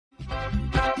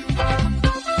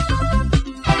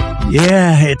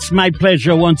Yeah, it's my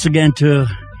pleasure once again to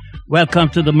welcome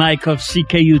to the mic of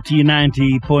CKUT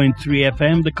 90.3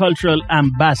 FM, the cultural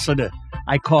ambassador.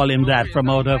 I call him that from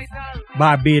out of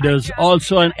Barbados,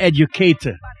 also an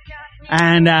educator.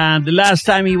 And the last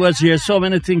time he was here, so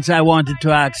many things I wanted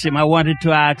to ask him. I wanted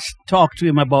to talk to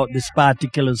him about this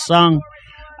particular song,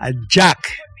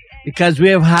 Jack, because we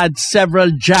have had several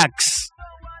Jacks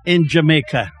in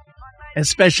Jamaica.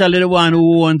 Especially the one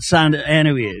who won't sound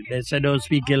anyway. They said don't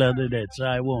speak ill of the dead, so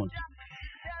I won't.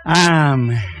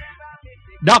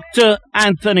 Dr.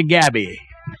 Anthony Gabby.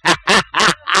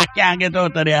 I can't get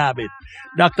out of the habit.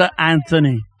 Dr.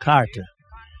 Anthony Carter.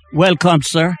 Welcome,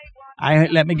 sir.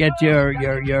 Let me get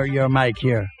your mic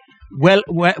here.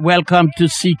 Welcome to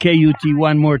CKUT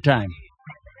one more time.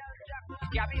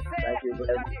 Thank you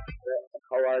very much.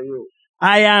 How are you?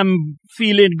 I am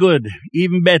feeling good,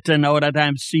 even better now that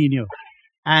I'm seeing you.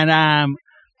 And I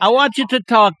want you to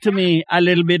talk to me a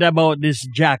little bit about this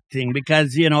Jack thing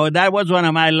because, that was one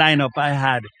of my lineup I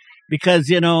had.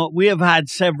 Because, we have had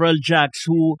several Jacks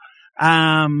who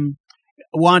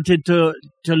wanted to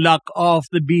lock off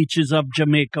the beaches of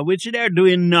Jamaica, which they're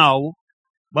doing now,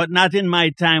 but not in my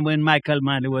time when Michael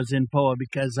Manley was in power.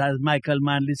 Because as Michael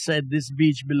Manley said, this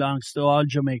beach belongs to all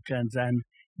Jamaicans and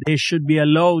they should be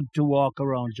allowed to walk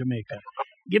around Jamaica.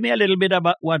 Give me a little bit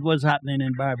about what was happening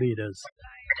in Barbados.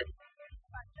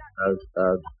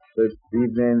 Good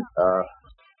evening,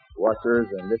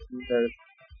 watchers and listeners.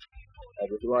 I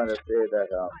just want to say that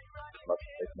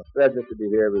it's my pleasure to be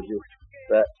here with you,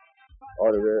 Brett,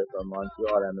 all the way from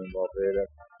Montreal and in Barbados.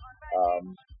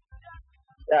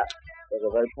 He was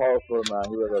a very powerful man.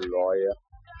 He was a lawyer.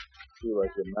 He was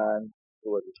the man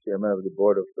who was the chairman of the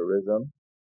Board of Tourism.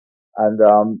 And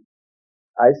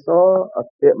I saw a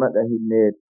statement that he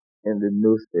made in the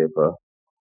newspaper.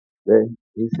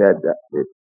 He said that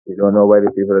you don't know why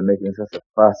the people are making such a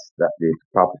fuss that the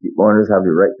property owners have the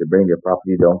right to bring their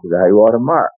property down to the high water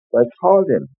mark. So I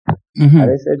called him and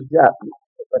I said, Jack,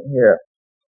 here,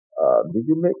 did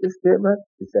you make this statement?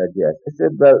 He said, yes. I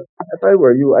said, well, if I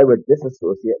were you, I would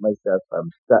disassociate myself from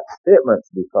that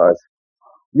statements because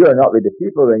you are not with the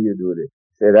people when you do this.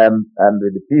 He said, I'm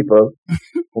with the people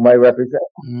whom I represent.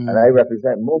 And I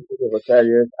represent most of the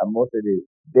hoteliers and most of the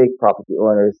big property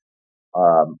owners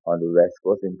on the West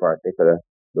Coast in particular,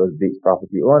 those big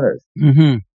property owners.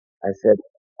 I said,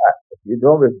 if you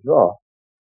don't withdraw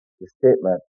the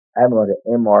statement, I'm going to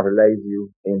immortalize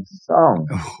you in song.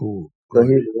 So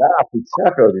he laughed, he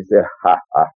chuckled, he said, ha,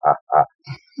 ha, ha, ha.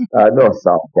 No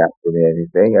song can't do me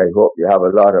anything. I hope you have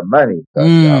a lot of money.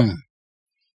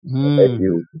 If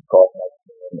you call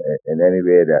in any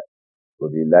way that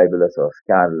would be libelous or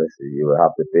scandalous, you will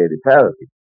have to pay the penalty.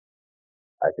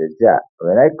 I said, Jack,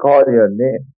 when I call your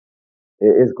name,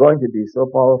 it is going to be so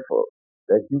powerful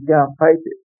that you can't fight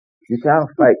it. You can't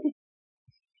fight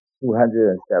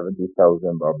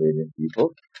 270,000 Barbadian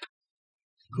people.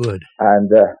 Good.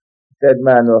 And said,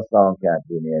 man, no song can't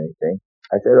do me anything.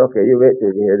 I said, okay, you wait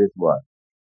till you hear this one.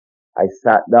 I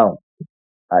sat down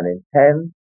and in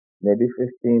 10, maybe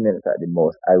 15 minutes at the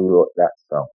most, I wrote that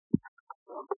song.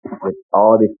 With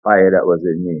all the fire that was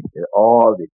in me, with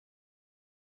all the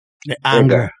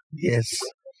anger, yes,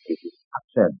 the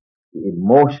action, the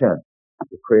emotion,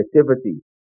 the creativity,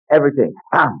 everything,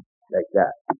 bam, like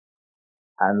that.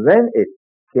 And when it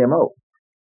came out,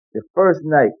 the first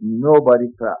night,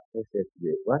 nobody clapped. I said,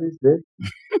 what is this?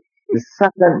 The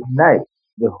second night,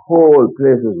 the whole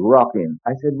place was rocking.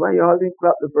 I said, why y'all didn't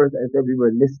clap the first night? I said, we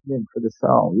were listening for the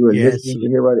song. We were listening to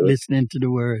hear what it was. Listening to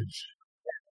the words.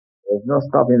 There's no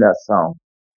stopping that song.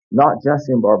 Not just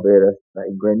in Barbados, but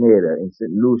in Grenada, in St.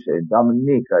 Lucia, in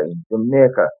Dominica, in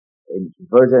Jamaica, in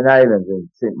Virgin Islands, in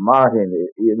St. Martin,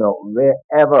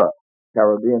 wherever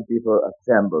Caribbean people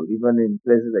assemble, even in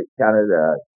places like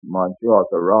Canada, Montreal,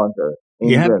 Toronto,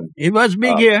 England. Yeah, it was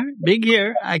big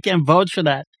here. I can vouch for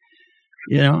that.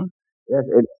 Yes,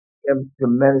 it became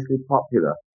tremendously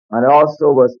popular. And I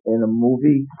also was in a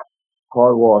movie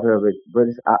called Water with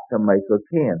British actor Michael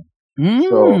Caine.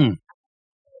 So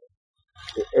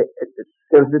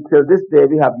till this day,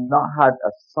 we have not had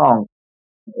a song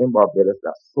in Barbados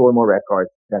that sold more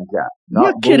records than Jack.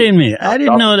 You're kidding me. I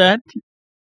didn't know that.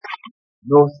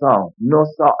 No song.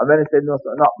 When I say no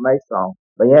song, not my song,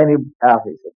 but any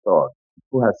artist at all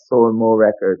who has sold more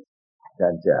records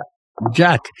than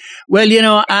Jack. Well,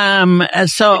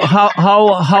 so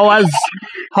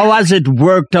how has it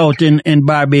worked out in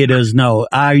Barbados now?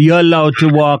 Are you allowed to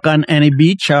walk on any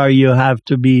beach, or you have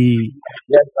to be?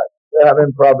 Yes, we're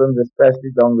having problems,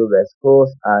 especially down the West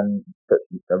Coast. And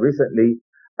recently,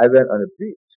 I went on a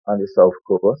beach on the South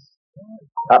Coast,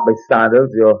 up by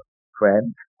Sandals, your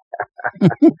friend,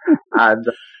 And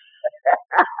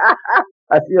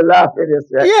as you laughing, you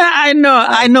say, Yeah, I know.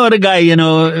 I and know the guy.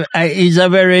 He's a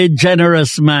very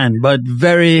generous man, but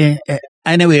very.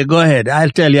 Anyway, go ahead. I'll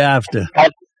tell you after. I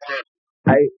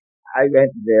I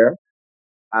went there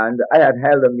and I had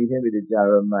held a meeting with the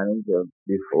general manager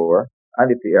before and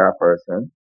the PR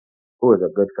person, who was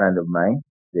a good friend of mine,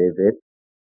 David,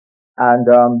 and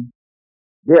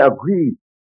they agreed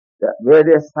that where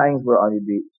their signs were on the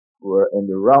beach were in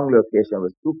the wrong location,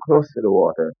 was too close to the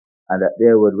water, and that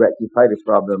they would rectify the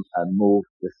problem and move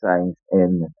the signs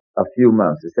in a few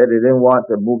months. They said they didn't want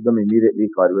to move them immediately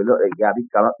because we looked like Gabby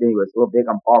come up there, he was so big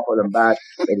and powerful and bad,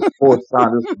 it forced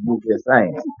Sanders to move their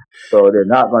signs. So they're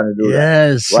not going to do that.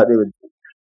 Yes. What they would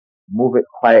move it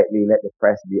quietly, let the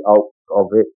press be out of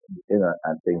it,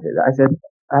 and things like that. I said,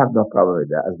 I have no problem with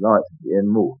that as long as it's being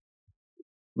moved.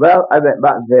 Well, I went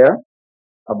back there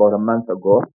about a month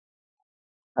ago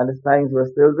and the signs were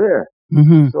still there.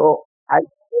 Hmm. So I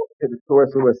spoke to the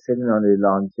tourists who were sitting on the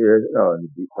lawn chairs, or on the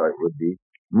beach, or it would be.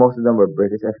 Most of them were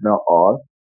British, if not all.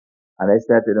 And I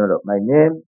said to them, look, my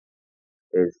name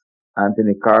is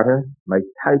Anthony Carter. My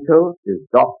title is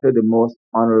Doctor the Most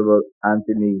Honorable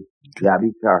Anthony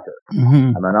Gabby Carter.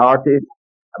 Hmm. I'm an artist.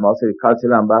 I'm also the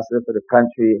cultural ambassador for the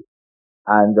country.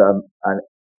 And,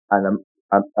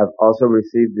 I've also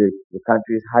received the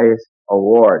country's highest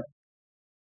award,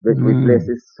 which Hmm.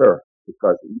 replaces Sir,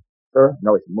 because Sir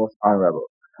now it's most honorable.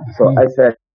 So Hmm. I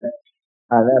said,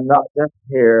 and I'm not just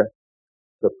here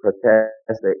to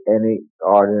protest like any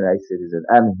ordinary citizen.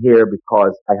 I'm here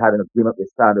because I had an agreement with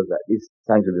Sanders that these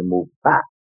signs will be moved back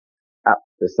up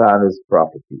to Sanders'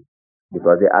 property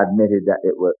because they admitted that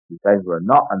the signs were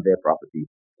not on their property.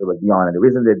 They were beyond. And the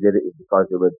reason they did it is because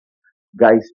they were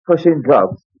guys pushing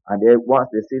drugs, and they once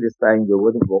they see the sign, they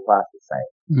wouldn't go past the sign.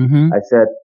 Hmm. I said,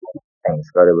 thanks,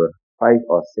 because there were 5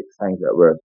 or 6 signs that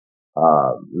were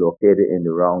located in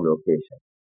the wrong location.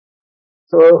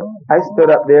 So I stood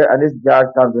up there, and this guard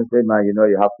comes and said, man,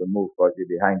 you have to move because you're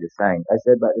behind the sign. I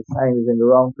said, but the sign is in the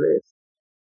wrong place.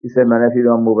 He said, man, if you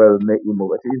don't move, I will make you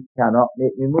move. I said, you cannot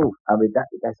make me move. And with that,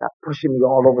 the guy started pushing me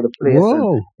all over the place and,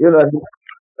 Whoa.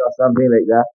 something like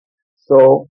that.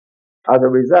 So as a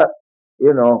result,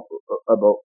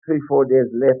 about 3, 4 days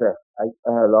later, I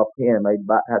had a lot of pain in my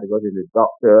back. I had to go to the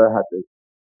doctor. I had to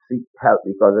seek help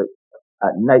because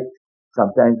at night,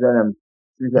 sometimes when I'm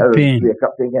sleeping, The I would pain. wake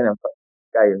up thinking I'm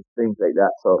guy and things like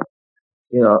that. So,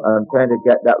 I'm trying to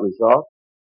get that resolved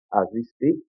as we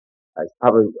speak. I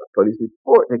have a police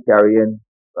report to carry in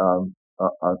on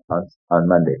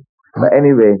Monday. But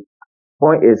anyway,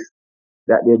 point is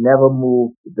that they never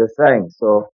moved the sign.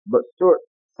 So, but Stuart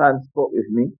Son spoke with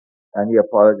me and he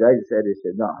apologized. He said it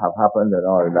should not have happened and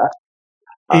all of that.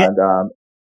 Yeah, And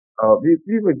we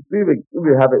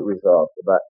will have it resolved.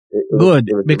 But good.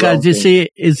 it was the Because wrong you thing. see,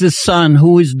 it's the son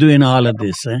who is doing all of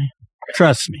this.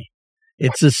 Trust me.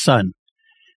 It's the son.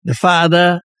 The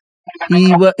father,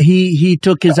 he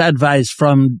took his advice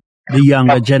from the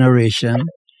younger generation,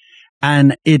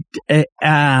 and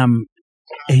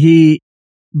he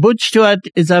Butch Stewart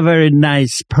is a very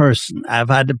nice person. I've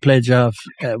had the pleasure of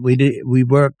we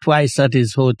worked twice at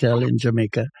his hotel in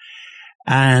Jamaica,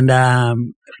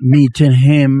 and meeting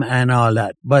him and all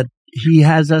that. But he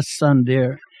has a son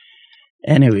there.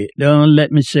 Anyway, don't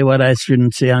let me say what I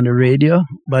shouldn't say on the radio.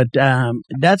 But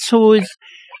that's who is.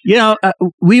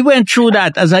 We went through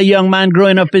that as a young man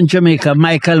growing up in Jamaica.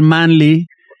 Michael Manley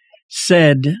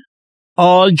said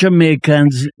all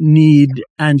Jamaicans need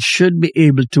and should be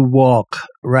able to walk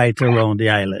right around the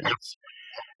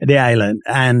island,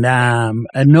 and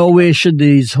no way should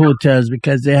these hotels,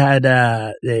 because they had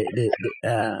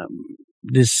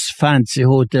this fancy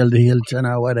hotel, the Hilton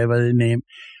or whatever the name,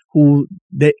 who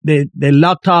they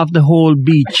locked off the whole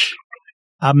beach,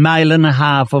 a mile and a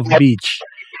half of beach,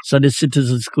 so the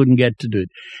citizens couldn't get to do it.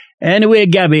 Anyway,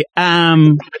 Gabby,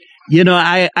 I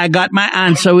got my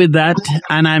answer with that,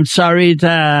 and I'm sorry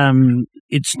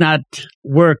it's not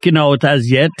working out as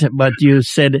yet, but you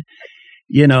said,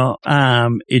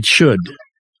 it should.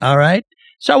 All right.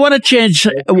 So I want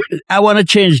to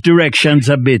change directions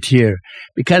a bit here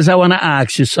because I want to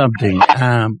ask you something.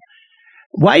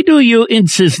 Why do you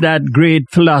insist that great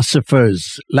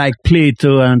philosophers like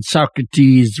Plato and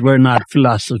Socrates were not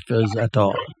philosophers at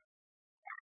all?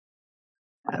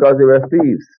 Because they were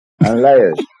thieves and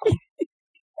liars.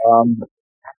 Um,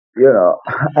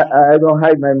 I don't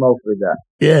hide my mouth with that.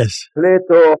 Yes.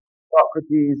 Plato,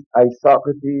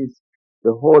 Socrates,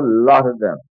 the whole lot of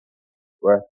them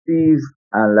were thieves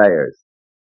and liars.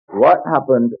 What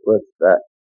happened was that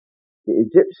the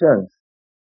Egyptians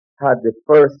had the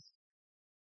first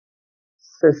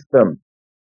system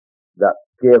that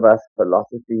gave us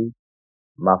philosophy,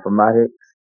 mathematics,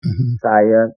 Hmm.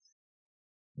 science,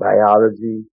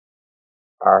 biology,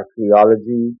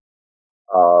 archaeology,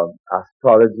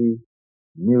 astrology,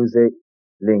 music,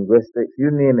 linguistics, you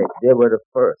name it. They were the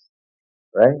first,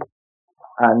 right?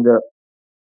 And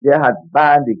they had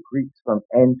banned the Greeks from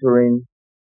entering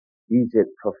Egypt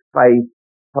for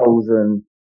 5,000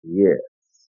 years.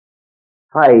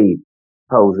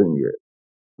 5,000 years.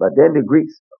 But then the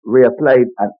Greeks reapplied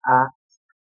and asked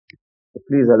to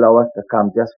please allow us to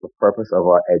come just for purpose of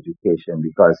our education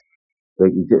because the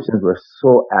Egyptians were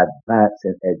so advanced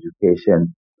in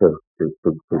education to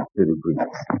the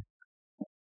Greeks.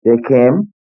 They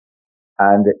came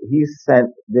and he sent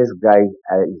this guy,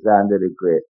 Alexander the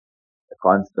Great,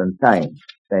 Constantine,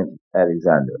 sent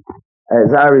Alexander.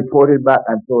 Alexander reported back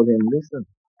and told him, listen,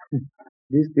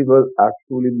 these people are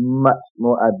truly much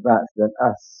more advanced than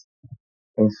us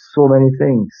in so many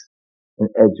things, in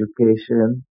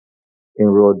education, in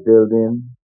road building,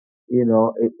 in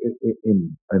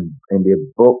their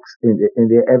books, in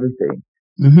their everything.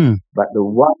 Hmm. But the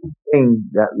one thing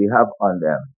that we have on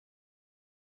them,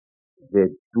 they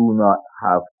do not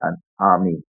have an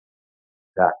army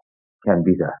that can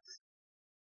beat us.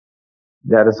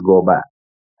 Let us go back.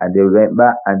 And they went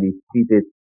back and defeated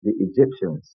the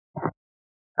Egyptians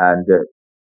and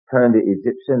turned the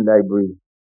Egyptian library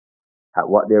at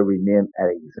what they renamed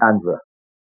Alexandria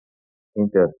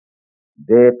into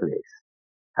their place.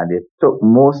 And they took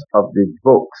most of the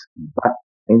books back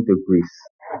into Greece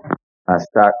and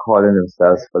start calling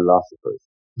themselves philosophers.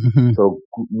 Hmm. So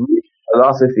Greek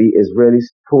philosophy is really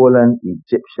stolen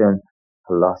Egyptian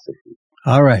philosophy.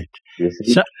 All right. You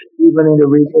see, So, even in the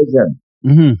religion,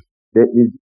 mhm. they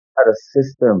had a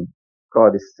system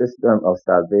called the system of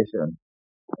salvation,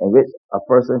 in which a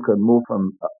person could move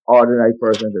from an ordinary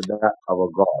person to that of a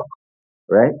god.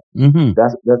 Right? Hmm.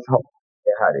 That's how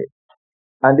they had it.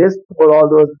 And they stole all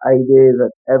those ideas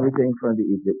and everything from the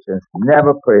Egyptians,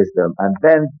 never praised them. And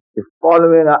then the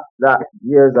following that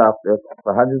years after,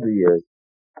 for hundreds of years,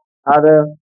 other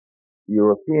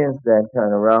Europeans then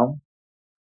turn around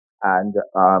and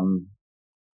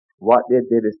what they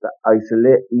did is to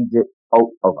isolate Egypt out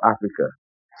of Africa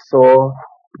so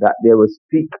that they would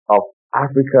speak of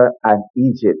Africa and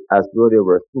Egypt as though they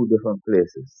were two different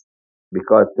places.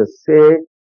 Because to say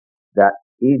that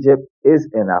Egypt is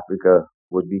in Africa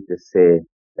would be to say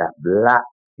that black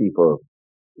people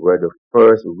were the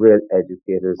first real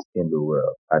educators in the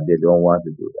world, and they don't want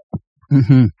to do that.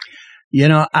 Hmm.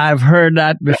 I've heard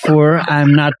that before.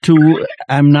 I'm not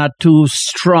too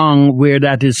strong where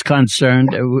that is concerned,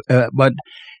 but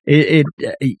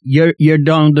you're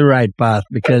down the right path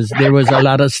because there was a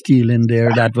lot of stealing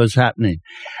there that was happening.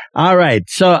 All right,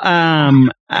 so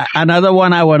another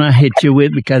one I want to hit you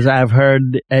with because I've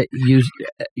heard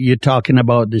you talking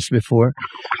about this before.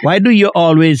 Why do you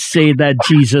always say that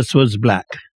Jesus was black?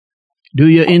 Do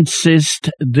you insist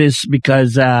this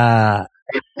because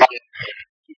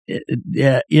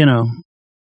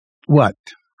what?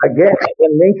 Again, I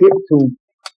can link it to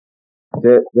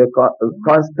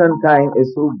Constantine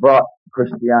is who brought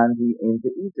Christianity into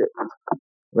Egypt,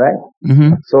 right?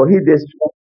 Mm-hmm. So he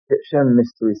destroyed the Egyptian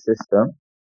mystery system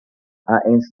and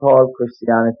installed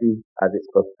Christianity as its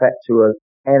perpetual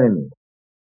enemy,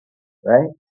 right?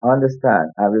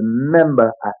 Understand? I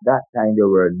remember at that time there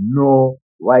were no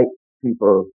white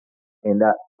people in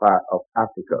that part of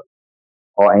Africa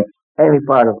or in any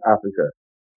part of Africa.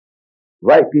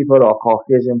 White people or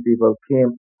Caucasian people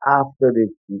came after they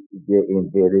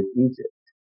invaded Egypt,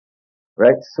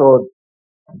 right? So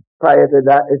prior to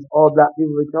that, it's all black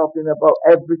people we're talking about.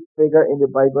 Every figure in the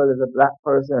Bible is a black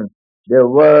person. There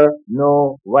were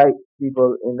no white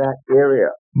people in that area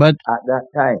But at that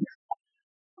time.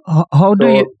 how do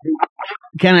you? So they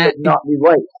Can I? could not be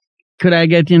white. Could I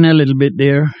get in a little bit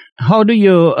there? How do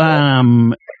you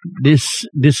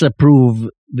disapprove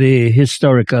the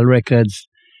historical records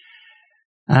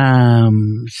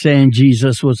saying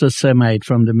Jesus was a Semite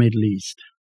from the Middle East?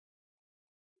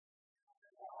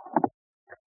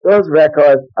 Those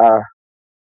records are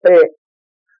fake,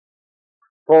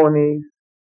 phony,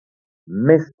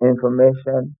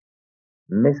 misinformation,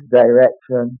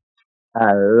 misdirection,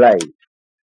 and lies,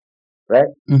 right?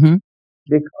 Mm-hmm.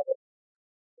 Because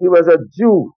he was a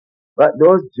Jew, but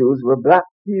those Jews were black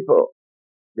people.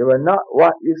 They were not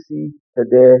what you see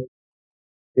today.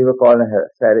 People calling them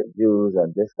Hasidic Jews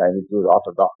and this kind of Jews,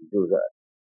 Orthodox Jews. It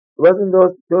wasn't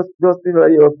those people are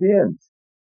Europeans.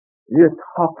 You're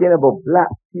talking about black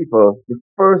people. The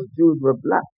first Jews were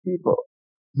black people.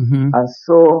 Mm-hmm. And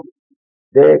so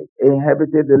they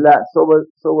inhabited the land. So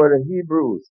were the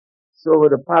Hebrews. So were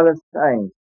the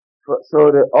Palestinians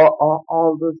So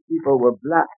all those people were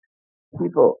black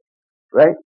people,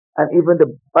 right? And even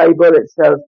the Bible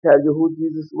itself tells you who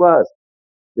Jesus was.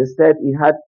 They said he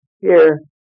had hair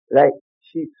like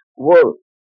sheep's wool,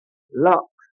 locks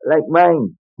like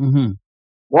mine, Mm-hmm.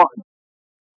 one,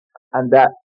 and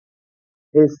that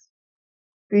his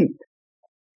feet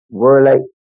were like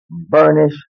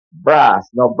burnished brass.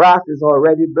 Now brass is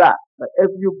already black, but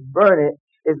if you burn it,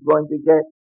 it's going to get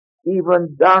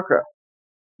even darker,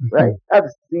 right? I've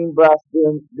seen brass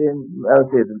being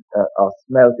melted or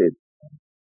smelted,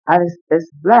 and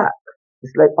it's black.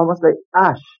 It's like almost like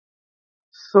ash.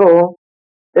 So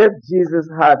if Jesus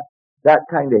had that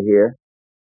kind of hair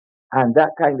and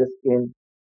that kind of skin,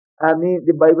 I mean,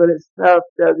 the Bible itself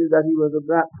tells you that he was a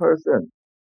black person,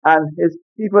 and his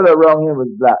people around him was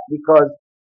black because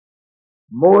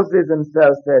Moses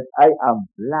himself said, "I am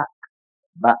black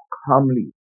but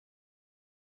comely,"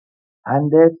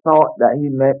 and they thought that he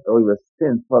meant, oh, he was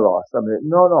sinful or something.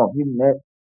 No, no, he meant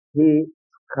he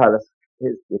color,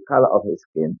 the color of his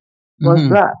skin was Mm-hmm.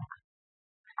 black.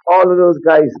 All of those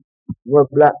guys were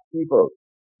black people,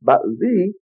 but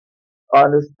we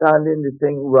understanding the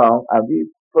thing wrong, and we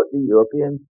put the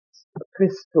European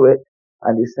twist to it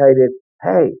and decided,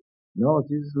 hey, no,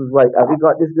 Jesus was white. Have we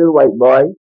got this little white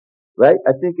boy, right?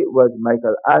 I think it was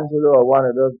Michelangelo or one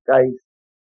of those guys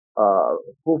uh,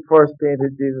 who first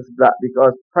painted Jesus black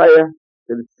because prior to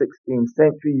the 16th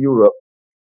century Europe,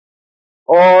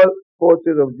 all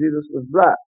portraits of Jesus was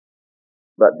black.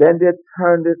 But then they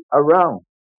turned it around,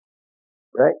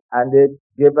 right? And they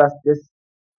gave us this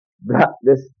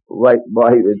white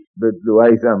boy with blue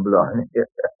eyes and blonde hair.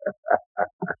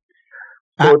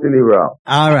 Uh, Totally wrong.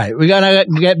 all right, we're gonna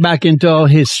get back into our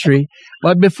history,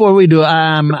 but before we do,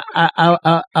 I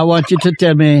want you to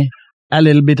tell me a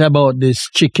little bit about this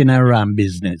chicken and ram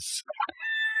business.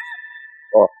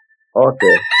 Oh,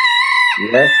 okay.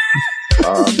 Yes.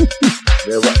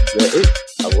 There is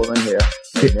a woman here.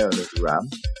 Her name is Ram,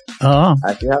 Oh,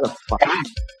 and she had a farm.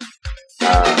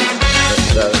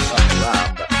 Not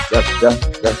Ram, but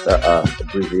just a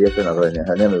abbreviation of her name.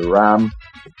 Her name is Ram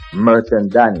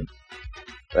Merchant Dani,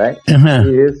 right? uh-huh. She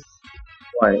is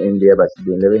born in India, but she's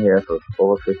been living here for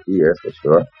over 50 years for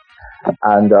sure.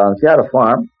 And she had a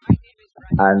farm,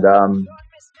 and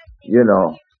you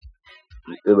know,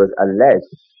 it was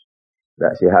alleged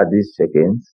that she had these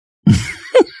chickens.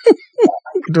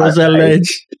 It was And alleged.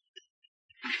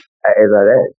 it's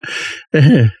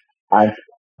alleged. And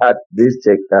these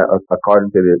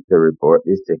according to the report,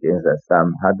 these chickens that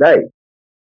some had died,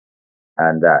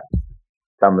 and that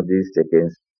some of these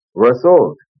chickens were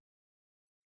sold.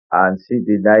 And she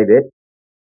denied it.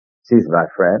 She's my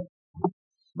friend,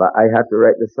 but I had to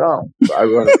write the song. So I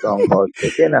wrote a song called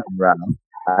Chicken and Ram.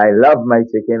 I love my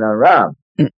chicken and ram.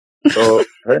 So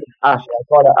her name is Asha, I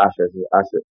call her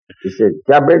Asha. She said,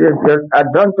 Gabriel, I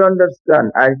don't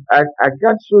understand. I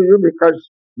can't sue you because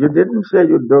you didn't say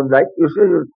you don't like. You say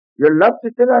you love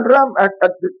chicken and ram.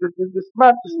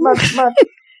 Smart, smart, smart.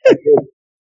 I said,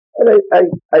 well,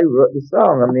 I wrote the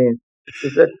song. I mean, she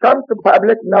said, come to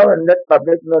public now and let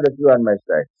public know that you're on my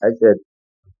side. I said,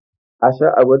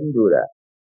 Asha, I wouldn't do that.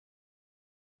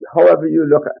 However you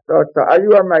look at so are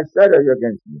you on my side or are you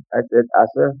against me? I said,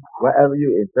 Asha, whatever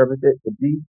you interpret it to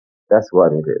be, that's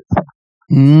what it is.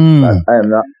 But I am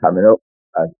not coming up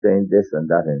and saying this and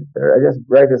that and third. I just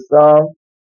write a song.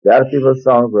 The other people's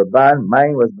songs were banned.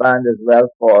 Mine was banned as well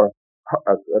for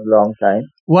a long time.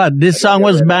 What? This song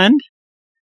was banned?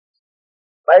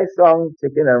 My song,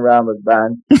 Chicken and Ram, was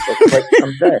banned for quite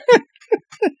some time.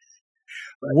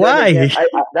 Why? Again,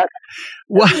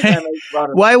 Why?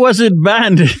 Why was it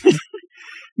banned?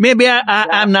 Maybe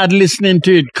I'm not listening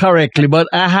to it correctly, but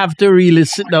I have to really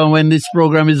sit down when this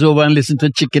program is over and listen to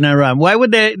Chicken and Ram. Why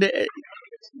would they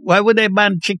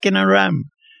ban Chicken and Ram?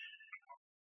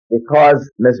 Because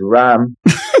Miss Ram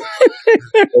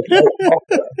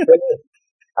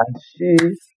and she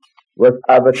was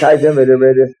advertising with the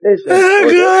radio station.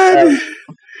 Oh, God.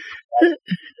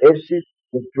 If she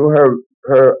through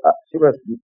she was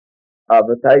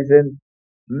advertising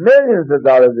millions of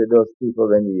dollars with those people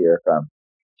when the year comes.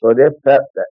 So they felt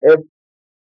that if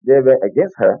they went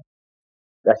against her,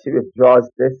 that she withdraws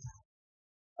this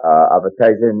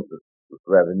advertising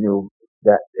revenue,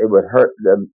 that it would hurt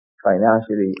them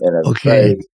financially in a Okay.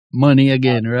 very Money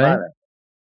again, right? manner.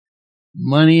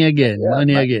 Money again. Yeah,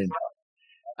 Money again.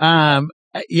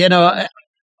 You know,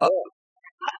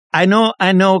 I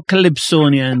know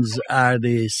Calypsonians are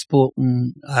the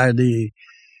spoken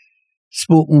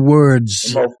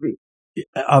words mostly.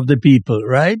 of the people,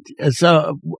 right?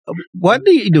 So, what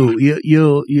do?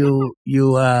 You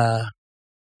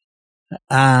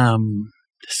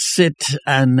sit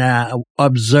and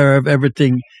observe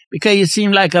everything because you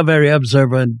seem like a very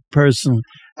observant person,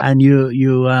 and you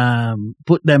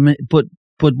put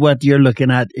what you're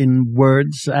looking at in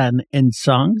words and in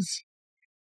songs.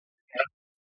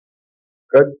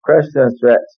 Good question,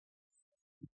 Stretch.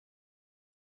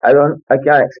 I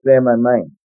can't explain my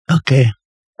mind. Okay.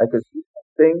 I could see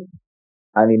something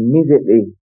and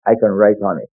immediately I can write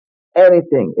on it.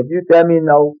 Anything. If you tell me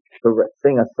now to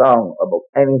sing a song about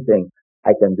anything,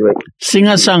 I can do it. Sing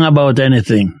a song about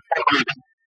anything.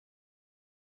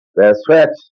 Well, Stretch,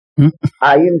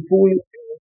 I am fooling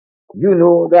you. You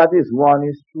know that this one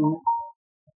is true.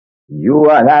 You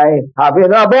and I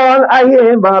having a ball. I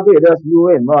in Barbados, you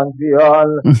in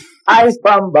Montreal. I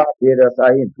from Barbados,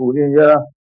 I ain't fooling you.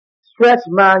 Stretch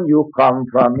man, you come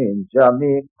from in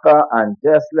Jamaica, and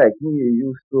just like me,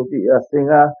 you used to be a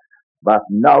singer. But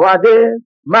nowadays,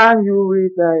 man, you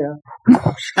retire.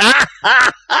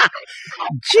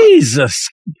 Jesus,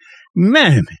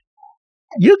 man.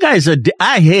 You guys are.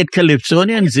 I hate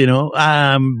Calypsonians, you know.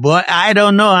 Boy, I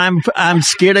don't know. I'm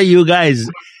scared of you guys.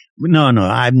 No,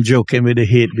 I'm joking with the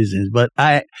hate business. But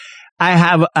I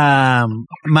have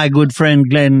my good friend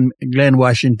Glenn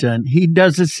Washington. He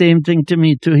does the same thing to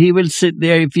me too. He will sit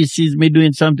there if he sees me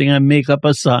doing something and make up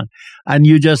a song, and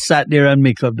you just sat there and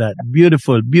make up that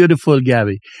beautiful, beautiful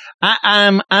Gabby.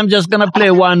 I'm just gonna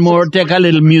play one more. Take a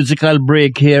little musical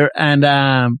break here, and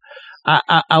I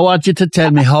want you to tell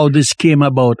me how this came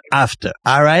about after.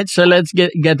 All right, so let's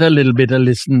get a little bit of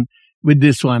listen with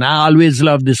this one. I always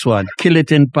love this one. Kill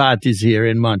It in Parties here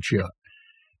in Montreal.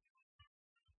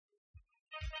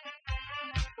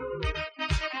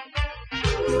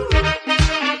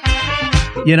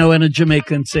 You know, when a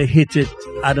Jamaican say hit it,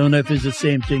 I don't know if it's the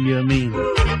same thing you mean.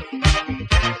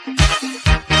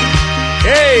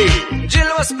 Hey! Jill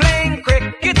was playing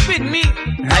cricket with me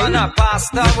on a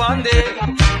pasta one day.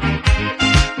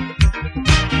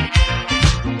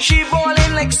 She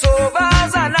bowling like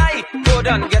sobers and I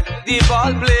couldn't get the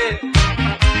ball play.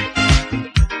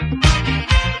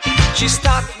 She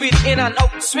start with in and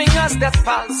out swingers that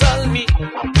puzzle me.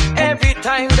 Every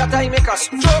time that I make a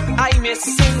stroke, I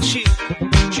missing she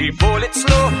bowl it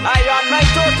slow, I on my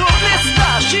total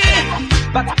blister she.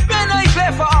 But when I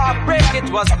play for her break, it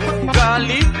was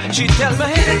Googali. She tell me,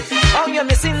 hey, how you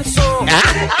missing so?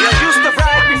 You used to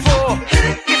brag before.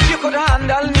 If you could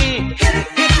handle me, hit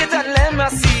it and let me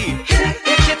see.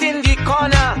 Hit it in the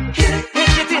corner, hit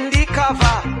it in the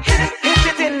cover, hit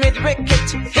it in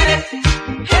mid-wicket, hit it,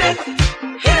 hit it,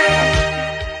 hit it.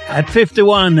 At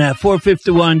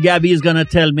 4:51, Gabby is going to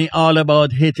tell me all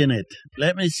about hitting it.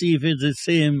 Let me see if it's the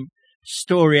same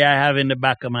story I have in the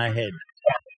back of my head.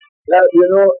 Now, you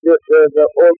know, the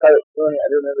old California, I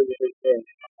don't remember his name,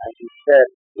 and he said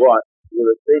what? He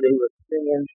would say that he was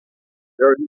singing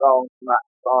dirty songs, smack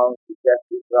songs,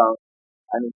 suggestive songs,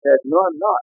 and he said, no, I'm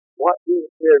not. What you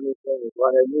hear me sing is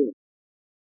what I mean.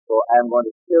 So I'm going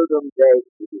to kill them dead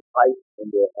with the fight in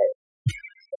their head.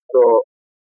 So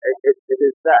it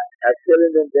is that. I'm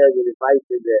killing them dead with the fight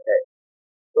in their head.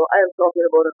 So I am talking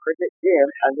about a cricket game,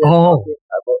 and they're talking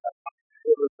about a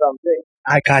little something.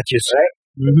 I got you, sir. Right?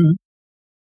 Mm-hmm.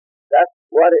 That's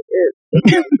what it is.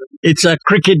 It's a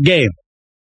cricket game.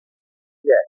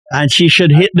 Yeah. And she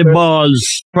should hit the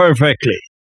balls perfectly.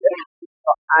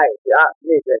 I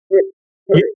need to hit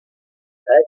it.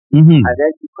 Right? Mm-hmm. And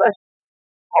then she questions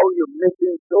how you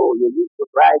missing so. You used to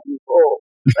brag before.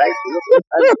 Right? You look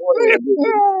at the water.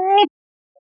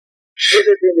 Hit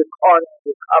it in the corner,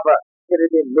 the cover, hit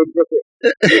it in mid-wicket.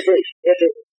 Hit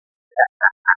it.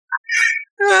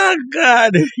 Oh,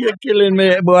 God, you're killing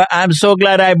me. Boy, I'm so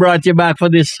glad I brought you back for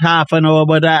this half an hour,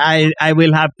 but I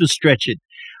will have to stretch it.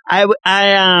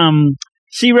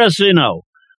 Seriously now,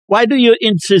 why do you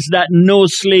insist that no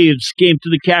slaves came to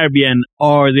the Caribbean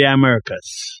or the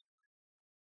Americas?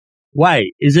 Why?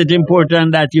 Is it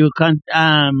important that you can't,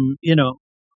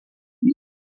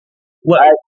 what?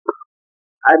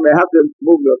 I may have to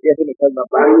move location because my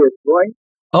body is going.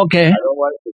 Okay. I don't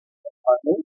want it to on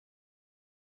me.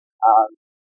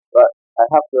 But I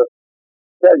have to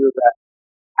tell you that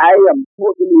I am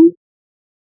totally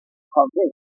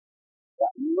convinced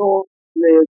that no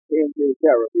slaves came to the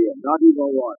Caribbean, not even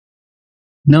one.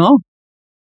 No?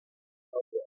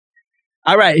 Okay.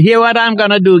 All right, here what I'm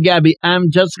gonna do, Gabby. I'm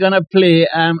just gonna play.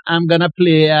 I'm gonna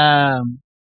play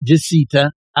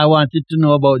Jacinta. I wanted to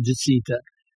know about Jacinta.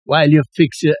 While you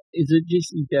fix it, is it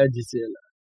Jacinta or Gisela?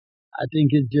 I think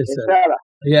it's Gisela.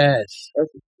 Yes.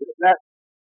 It's not,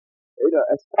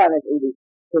 Spanish is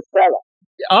Gisela.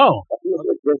 Oh.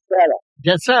 Gisela.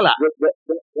 Gisela.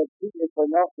 The P is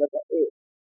pronounced like an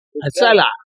A. Gisela.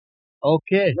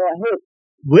 Okay. No,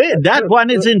 Wait, That's that good. one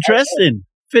is Good. interesting.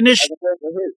 Finish, As opposed to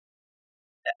his.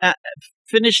 uh,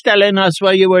 finish telling us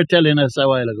what you were telling us a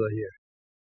while ago here.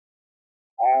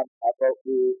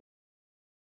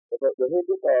 About the his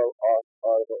or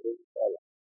about the fella.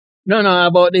 No, no,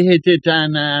 about the hit it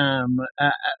and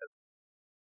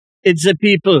it's the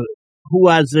people who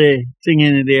has a thing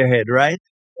in their head, right?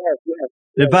 Yes, yes.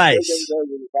 The Yes, vice. those are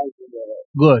the vice in their head.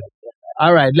 Good.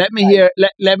 All right, let me hear.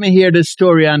 Let me hear the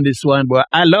story on this one, boy.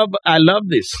 I love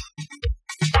this.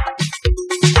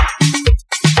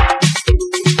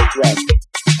 Yes.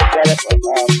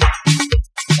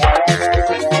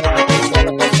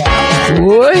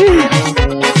 Boy.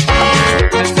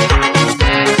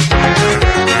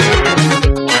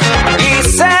 He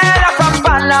said I'm from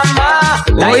Panama,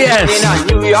 like yes. in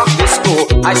a New York disco.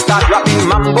 I start rapping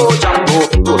mambo jumbo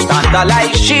to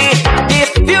tantalize she. The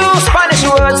few Spanish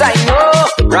words I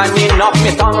know, running off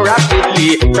me tongue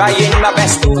rapidly, trying my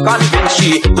best to convince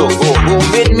she to go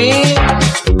home with me.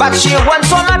 But she wants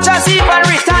so much as even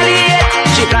retaliate.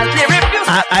 She bluntly refused.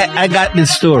 I got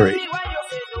this story.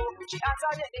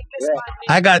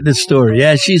 I got the story.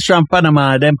 Yeah, she's from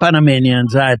Panama. Them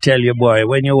Panamanians, I tell you, boy,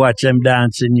 when you watch them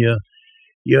dancing, you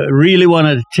really want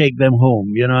to take them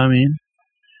home. You know what I mean?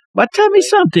 But tell me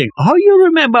something. How you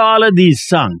remember all of these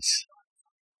songs?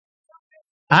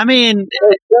 I mean,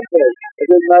 It's simple. It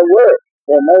is my word.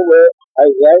 So my word, I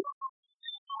write,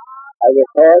 I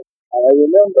record, and I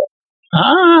remember.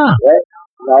 Right?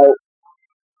 Now,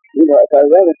 if I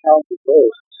write a song today,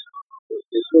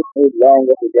 it took me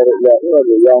longer to get it right.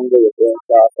 The younger the brain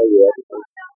starts or everything.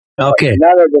 okay.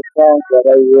 None of the songs that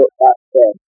I wrote back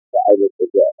then that I would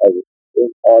forget. I would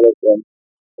sing all of them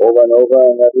over and over,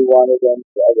 and every one of them,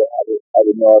 so I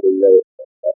would know the lyrics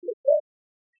and stuff like that.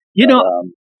 You know,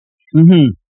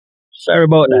 sorry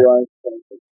about that.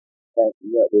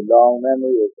 The long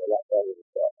memory is a lot better than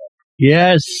short.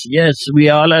 Yes, we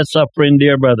all are suffering,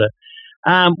 dear brother.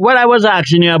 What I was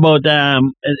asking you about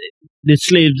the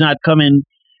slaves not coming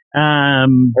to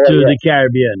the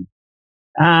Caribbean.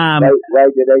 Why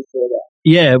did I say that?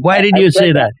 Yeah, why did you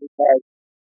say that? Because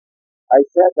I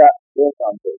said that based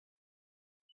on this.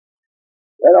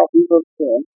 People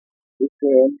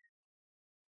became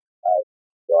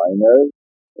joiners,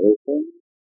 agents,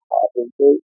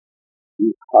 carpenters,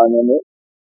 economists,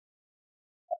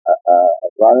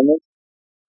 agronomists,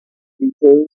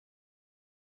 teachers,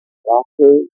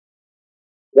 doctors,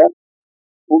 that's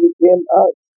who became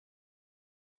us.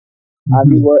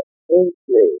 And we were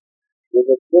enslaved. There's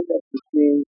a difference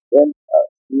between when a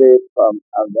slave comes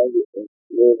and when we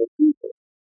enslave a people.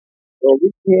 So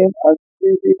we came as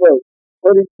free people,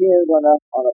 putting chains on us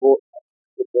on a boat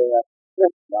to bring us.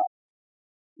 That's not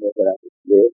making us a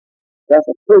slave. That's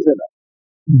a prisoner.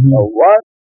 Now, once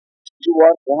you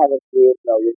want to have a slave,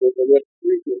 now you take away the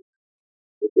freedom,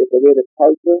 you take away the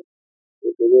culture, you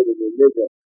take away the religion.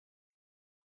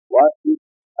 Once you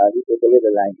take away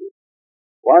the language.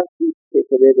 Once you take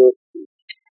away those things,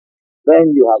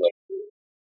 then you have a slave.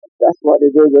 That's what they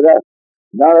do with us.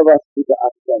 None of us speak the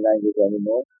African language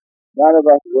anymore. None of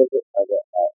us worship as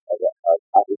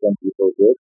African people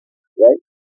did, right?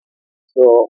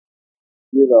 So,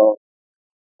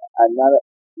 and none of,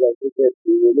 like you said,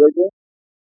 the religion,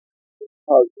 the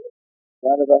culture.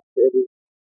 None of us said it.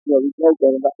 We don't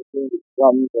get about the things with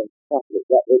drums and stuff like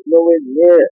that. There's nowhere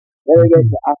near. Then we get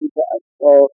to Africa and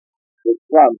saw the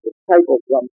drums, the type of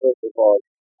drums first of all,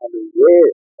 and the way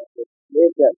that they play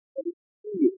them, and the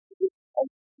feel is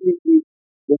completely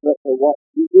different from what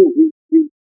we do. We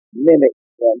mimic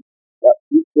them, but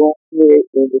we don't play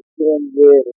in the same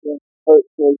way, the same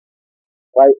cultural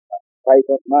type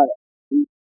of manner. We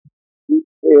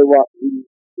say what we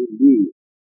believe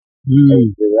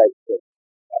is the right thing.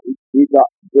 We got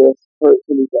this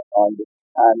personally to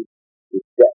understand the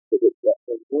depth of the depth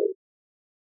of word.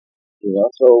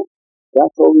 So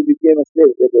that's how we became a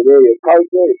slave. It's a way of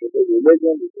culture, it's a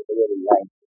religion, it's a way of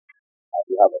language. And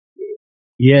we have a slave.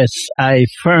 Yes, I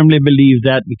firmly believe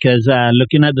that because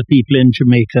looking at the people in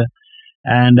Jamaica,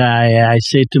 and I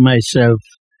say to myself,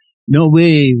 no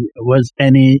way was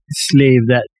any slave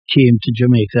that came to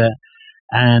Jamaica,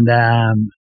 and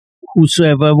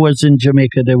whosoever was in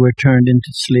Jamaica, they were turned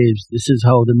into slaves. This is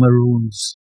how the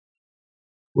Maroons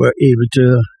were able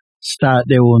to start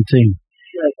their own thing.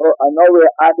 Yes, I know we're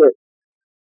at it,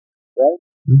 right?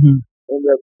 In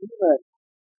the agreement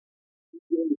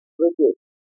between the British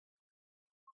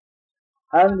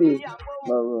and the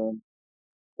Maroons,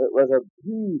 it was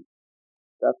agreed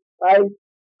that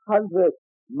 500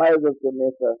 miles of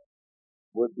Jamaica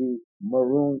would be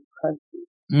Maroon country.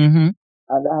 And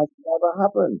that has never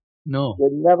happened. No. They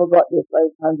never got their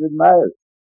 500 miles.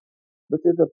 which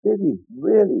is a pity,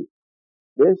 really.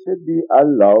 They should be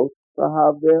allowed to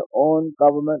have their own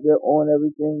government, their own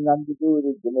everything, nothing to do with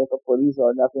the Jamaica police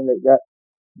or nothing like that,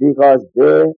 because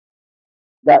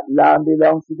that land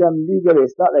belongs to them legally.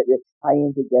 It's not like they're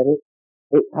trying to get it.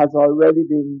 It has already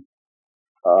been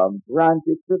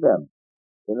granted to them,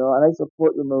 and I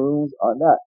support the Maroons on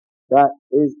that. That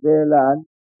is their land.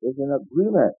 It's an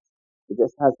agreement. It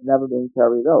just has never been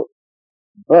carried out.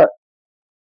 But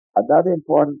another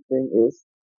important thing is,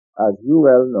 as you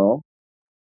well know,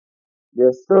 there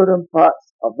are certain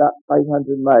parts of that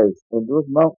 500 miles in those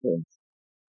mountains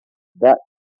that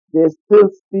they still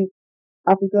speak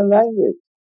African language.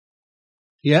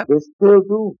 Yeah. They still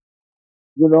do.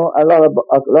 A lot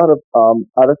of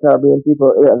other Caribbean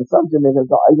people and some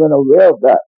Jamaicans are not even aware of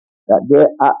that. That they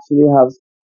actually have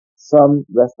some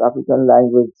West African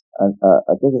language, and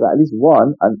I think it's at least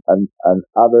one, and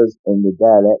others in the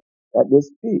dialect that they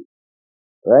speak.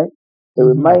 Right? It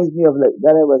Mm-hmm. reminds me of like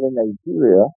when I was in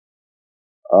Nigeria.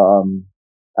 Um,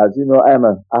 as you know, I'm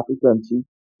an African chief.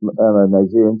 I'm a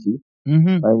Nigerian chief.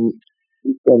 Mm-hmm. My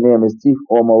name is Chief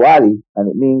Omawali, and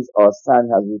it means our son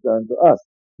has returned to us.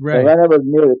 So Right. when I was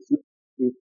near the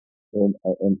chief in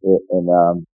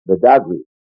the Dagri,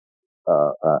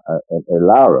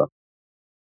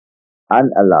 in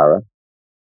Alara,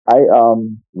 I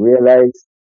realized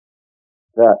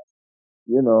that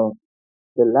you know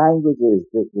the languages,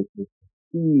 the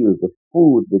feel, the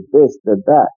food, the this, the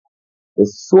that.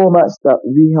 There's so much that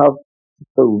we have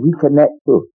to reconnect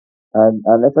to. And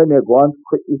if I may go on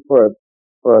quickly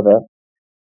further,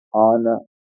 on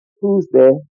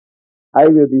Tuesday, I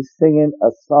will be singing a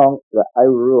song that I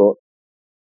wrote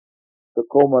to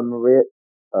commemorate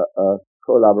a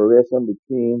collaboration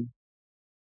between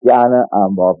Ghana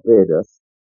and Barbados.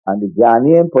 And the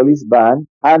Ghanaian police band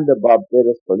and the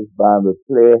Barbados police band will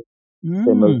play Mm.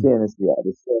 simultaneously at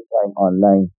the same time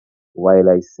online while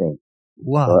I sing. So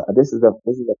Wow. this is the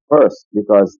first,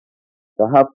 because to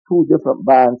have two different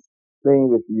bands playing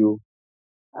with you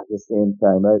at the same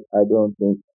time, I don't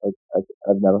think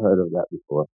I've never heard of that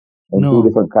before in two No.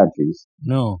 different countries.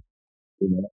 No.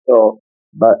 So,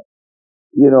 but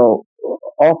you know,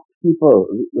 all people,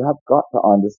 we have got to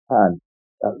understand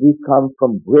that we come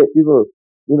from great people.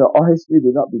 Our history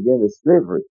did not begin with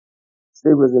slavery.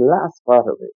 Slavery was the last part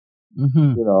of it.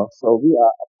 Mm-hmm. So we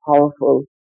are a powerful,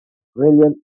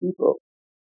 brilliant people.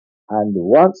 And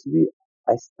once we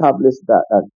establish that,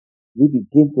 and we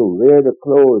begin to wear the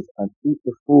clothes and eat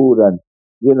the food, and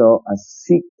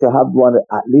seek to have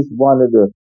at least one of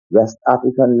the West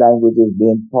African languages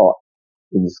being taught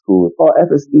in the schools. Or if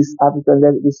it's East African,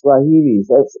 then it's Swahili.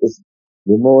 So it's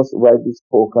the most widely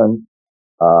spoken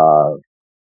uh,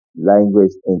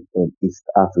 language in East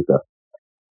Africa.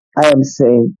 I am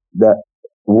saying that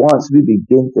once we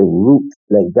begin to root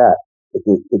like that,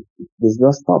 there's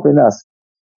no stopping us.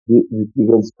 We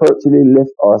can spiritually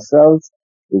lift ourselves.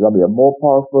 We're going to be a more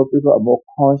powerful people, a more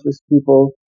conscious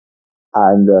people.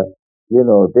 And,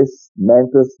 this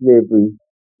mental slavery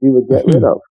we will get rid Mm-hmm.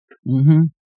 of.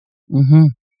 Mm-hmm.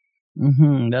 Mm-hmm.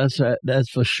 Mm-hmm. That's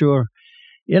for sure.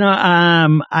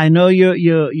 I know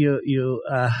you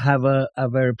have a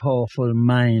very powerful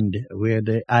mind where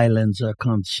the islands are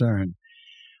concerned.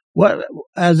 What,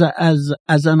 as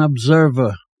an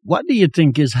observer, what do you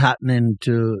think is happening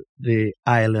to the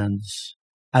islands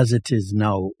as it is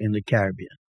now in the Caribbean?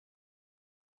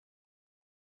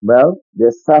 Well,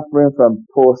 they're suffering from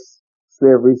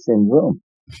post-slavery syndrome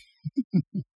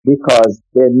because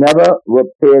they never were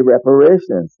paid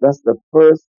reparations. That's the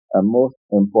first and most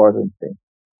important thing.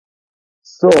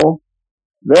 So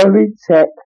when we check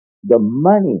the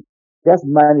money, just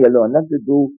money alone, nothing to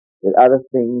do with other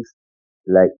things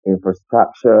like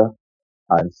infrastructure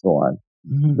and so on.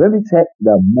 Hmm. When we check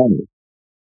the money,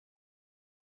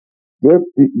 they,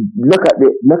 look at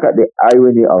the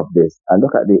irony of this, and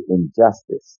look at the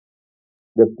injustice.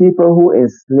 The people who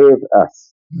enslaved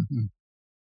us Hmm.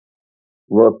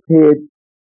 were paid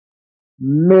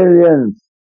millions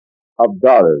of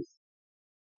dollars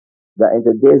that in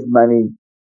today's money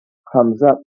comes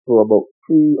up to about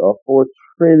 3 or 4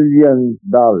 trillion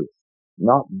dollars,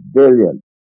 not billion,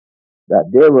 that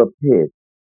they were paid.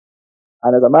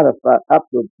 And as a matter of fact, up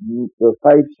to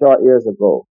 5 short years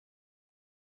ago,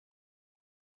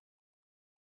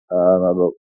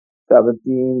 about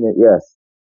 17, yes,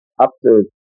 up to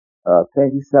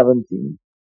 2017,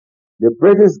 the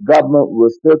British government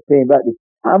was still paying back the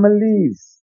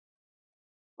families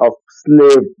of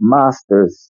slave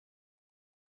masters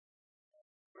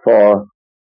for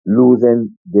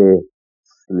losing their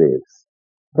slaves.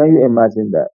 Can you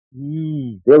imagine that?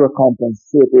 Mm. They were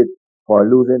compensated for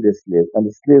losing the slaves. And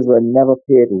the slaves were never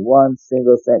paid one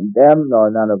single cent, them nor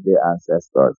none of their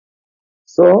ancestors.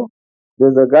 So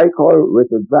there's a guy called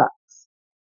Richard Drax,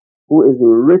 who is the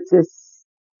richest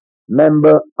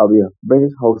member of the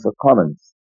British House of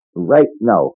Commons right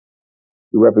now.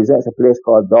 He represents a place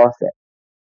called Dorset.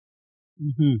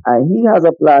 Mm-hmm. And he has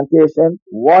a plantation,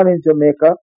 one in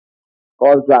Jamaica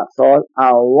called Draxall,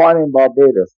 and one in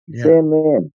Barbados. Yeah. Same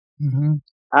name. Mm-hmm.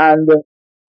 And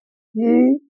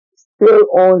he still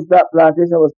owns that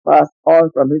plantation, was passed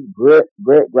on from his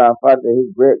great-great-grandfather to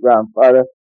his great-grandfather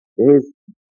to his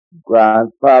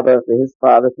grandfather to his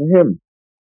father to him.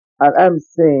 And I'm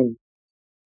saying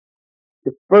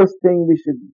the first thing we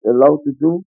should allow to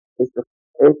do is to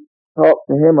is talk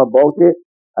to him about it,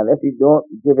 and if he don't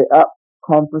give it up,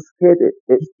 confiscate it.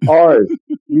 It's ours.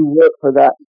 We work for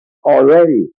that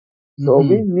already. So Mm-hmm.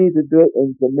 we need to do it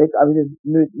in Jamaica. I mean,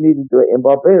 we need to do it in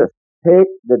Barbados. Take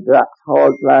the Drax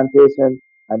Hall plantation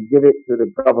and give it to the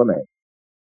government.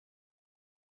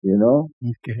 You know,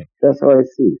 Okay. that's what I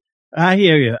see. I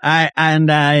hear you.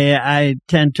 I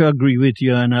tend to agree with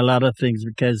you on a lot of things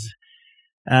because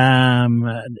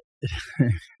the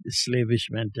slavish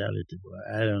mentality, boy,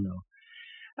 I don't know.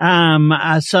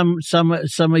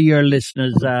 Some of your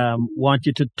listeners want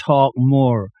you to talk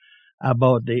more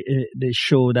about the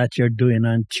show that you're doing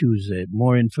on Tuesday.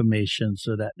 More information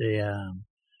so that they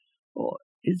oh,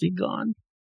 is he gone?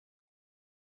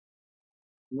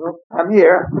 No, I'm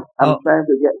here. I'm Oh, trying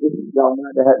to get this young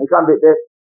man to help me come with this.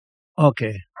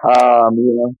 okay.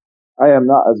 You know, I am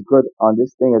not as good on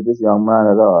this thing as this young man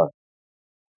at all.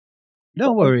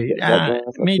 Don't worry. That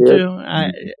Me disappeared. too.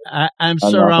 I'm And I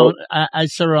hope. I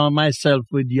surround myself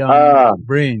with young Ah,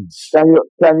 brains. can you,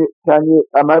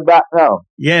 am I back now?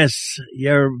 Yes,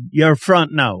 you're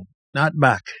front now, not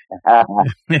back.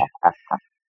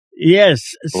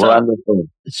 Yes. So Wonderful.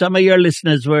 some of your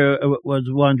listeners was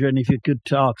wondering if you could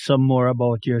talk some more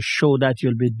about your show that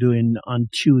you'll be doing on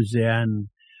Tuesday and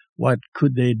what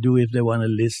could they do if they want to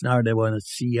listen or they want to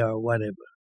see or whatever.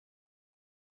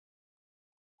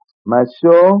 My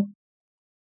show,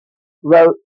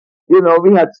 well, you know,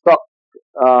 we had stopped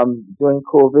during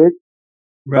COVID,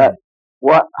 Right. but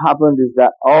what happened is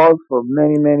that all for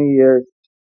many, many years,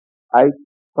 I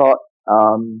taught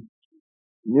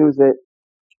music,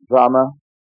 drama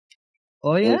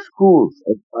Oh in yeah. schools,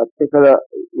 in particular,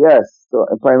 yes, so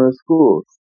in primary schools.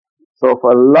 So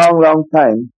for a long, long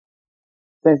time,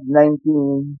 since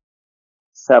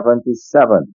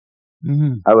 1977,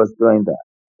 Mm-hmm. I was doing that,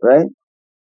 right?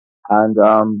 And,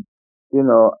 you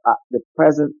know, at the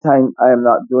present time, I am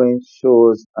not doing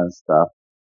shows and stuff.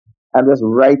 I'm just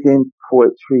writing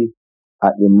poetry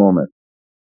at the moment.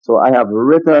 So I have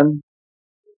written,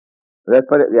 let's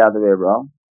put it the other way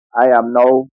around. I am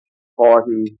now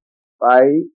 45,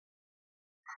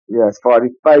 yes,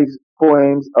 45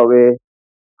 poems away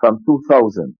from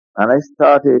 2000. And I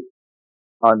started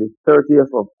on the 30th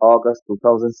of August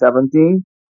 2017,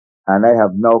 and I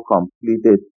have now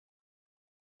completed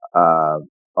uh,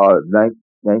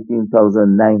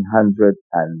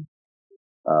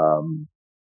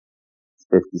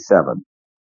 19,957.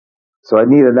 So I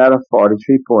need another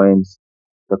 43 poems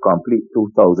to complete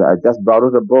 2000. I just brought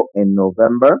out a book in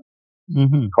November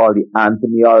Mm-hmm. called The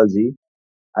Anthonyology.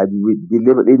 I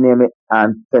deliberately name it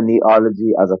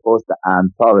Anthonyology as opposed to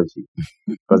Anthology.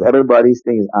 Because everybody's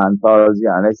thing is Anthology.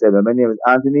 And I said, well, my name is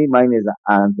Anthony, mine is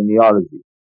Anthonyology.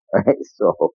 Right?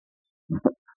 So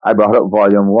I brought up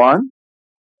volume one.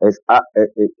 It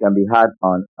can be had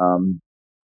on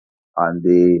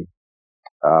the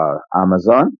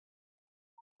Amazon,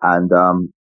 and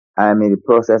I am in the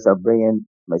process of bringing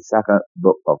my second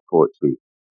book of poetry.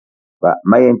 But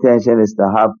my intention is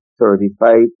to have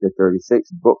 35 to 36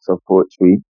 books of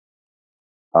poetry.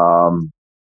 Um,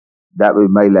 that will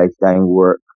be my lifetime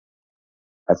work,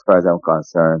 as far as I'm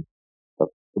concerned, to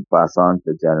pass on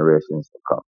to generations to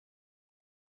come.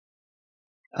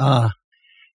 Uh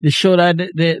the show that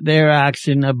they're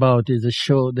asking about is a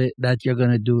show that you're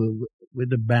gonna do with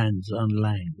the bands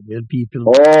online. Will people?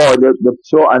 Oh, the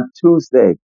show on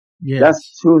Tuesday. That's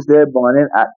Yes. Tuesday morning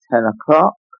at 10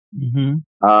 o'clock. Mm-hmm.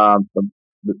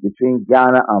 Between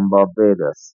Ghana and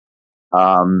Barbados.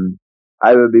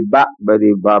 I will be backed by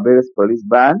the Barbados Police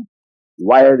Band,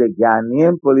 while the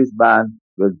Ghanaian Police Band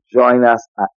will join us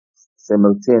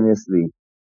simultaneously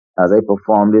as I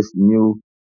perform this new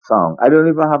song. I don't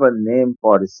even have a name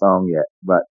for the song yet,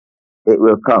 but it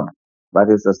will come. But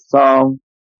it's a song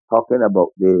talking about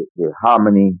the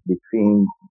harmony between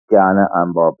Ghana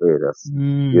and Barbados.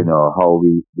 You Mm. know, how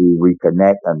we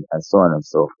reconnect and so on and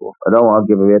so forth. I don't want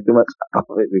to give away too much of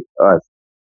it because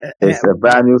Uh, it's a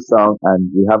brand new song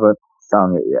and we haven't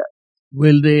sung it yet.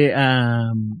 Will the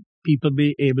people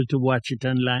be able to watch it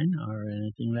online or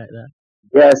anything like that?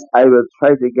 Yes, I will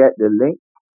try to get the link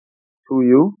to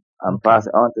you and Okay. pass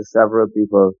it on to several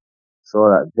people so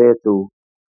that they too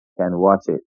can watch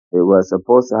it. It was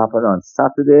supposed to happen on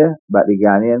Saturday, but the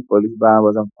Ghanaian police band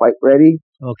wasn't quite ready,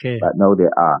 Okay. but now they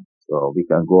are. So we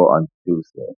can go on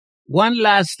Tuesday. One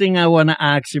last thing I want to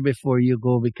ask you before you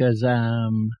go, because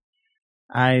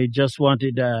I just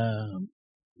wanted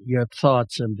your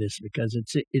thoughts on this, because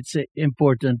it's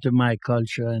important to my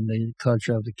culture and the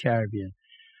culture of the Caribbean.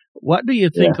 What do you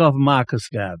Yeah. think of Marcus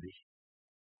Garvey?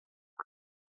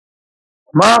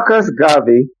 Marcus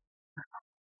Garvey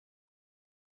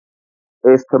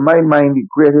is, to my mind, the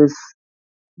greatest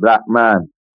black man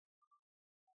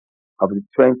of the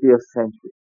 20th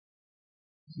century.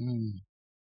 Mm,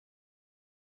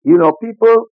 You know,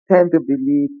 people tend to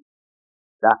believe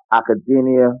that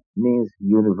academia means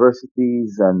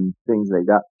universities and things like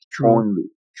that true, only.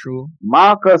 true.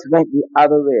 Marcus went the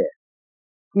other way.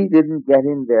 He didn't get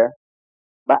in there,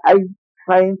 but I'm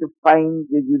trying to find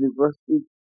the university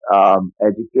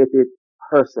educated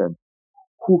person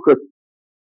who could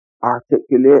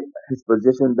articulate his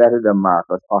position better than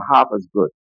Marcus or half as good,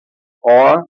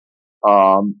 or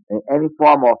in any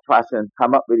form or fashion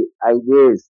come up with the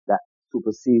ideas that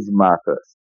supersedes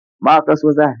Marcus. Marcus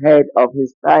was ahead of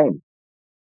his time.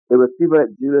 There were people like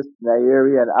Julius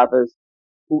Nyeri and others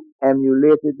who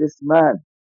emulated this man.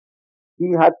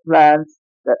 He had plans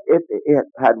that if it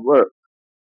had worked,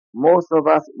 most of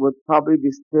us would probably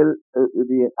be still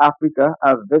be in Africa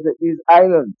and visit these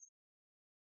islands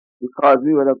because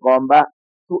we would have gone back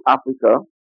to Africa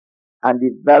and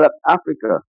developed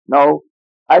Africa. Now,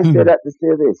 I say that to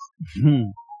say this: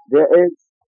 there is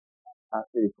a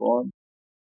phone.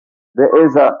 There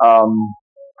is a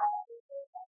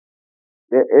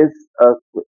there is a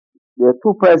there are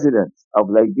two presidents of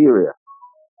Liberia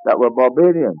that were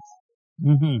Barbadians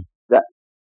Hmm. that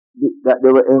that they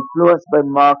were influenced by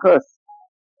Marcus.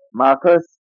 Marcus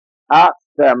asked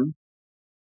them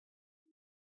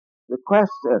the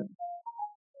question: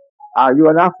 Are you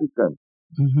an African?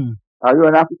 Hmm. Are you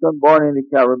an African born in the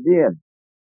Caribbean?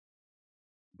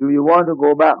 Do you want to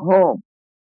go back home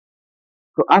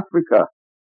to Africa?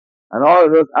 And all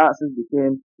of those answers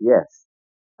became yes.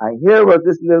 And here was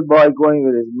this little boy going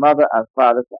with his mother and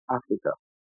father to Africa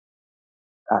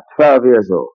at 12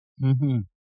 years old. Hmm.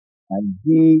 And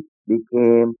he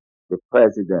became the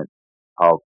president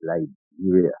of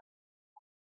Liberia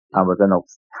and was an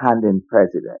outstanding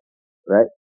president, right?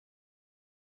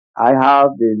 I have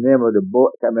the name of the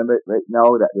boat, I can't remember it right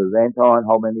now, that they went on,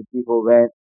 how many people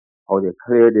went, how they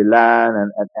cleared the land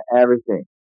and everything.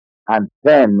 And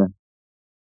then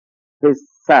his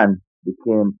son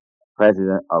became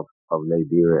president of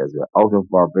Liberia as well, out of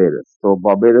Barbados. So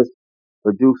Barbados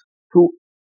produced two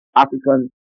African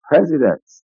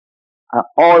presidents. And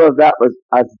all of that was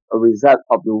as a result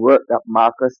of the work that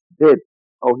Marcus did,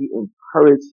 how he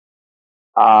encouraged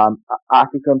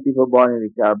African people born in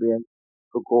the Caribbean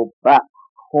to go back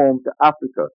home to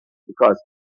Africa because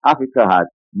Africa had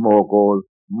more gold,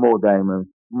 more diamonds,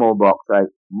 more bauxite,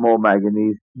 more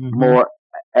manganese, Hmm. more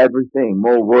everything,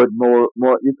 more wood, more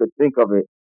you could think of it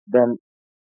than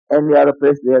any other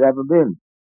place they had ever been.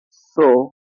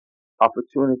 So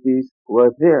opportunities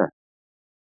were there.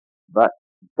 But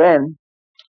then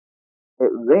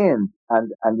it rained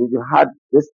and you had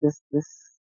this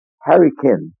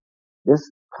hurricane, this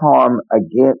storm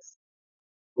against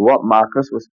what Marcus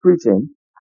was preaching,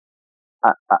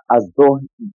 as though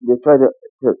they tried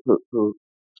to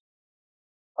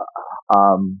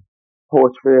um,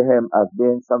 portray him as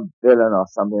being some villain or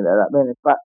something like that. When in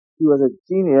fact, he was a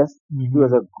genius, he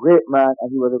was Hmm. a great man,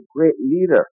 and he was a great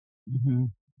leader. Hmm.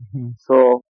 Hmm.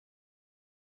 So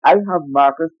I have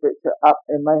Marcus' picture up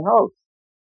in my house,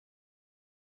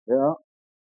 you know,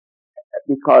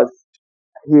 because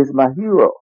he is my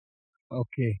hero.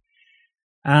 Okay.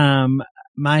 Um,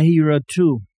 my hero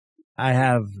too. I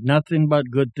have nothing but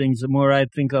good things. The more I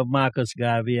think of Marcus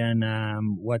Garvey and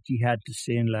what he had to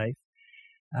say in life.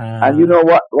 And you Uh, know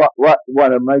what?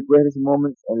 One of my greatest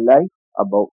moments in life,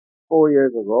 about 4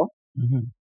 years ago, mhm,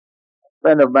 a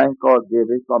friend of mine called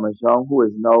David Comachon, who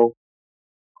is now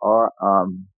our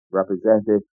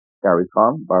representative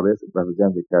CARICOM, Barbados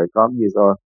representative CARICOM. He is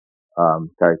our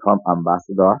CARICOM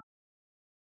ambassador.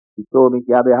 He told me,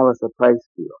 Gabby, I have a surprise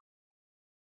for you.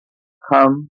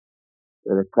 Come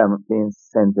to the Clementine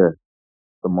Center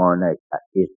tomorrow night at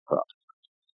 8 o'clock.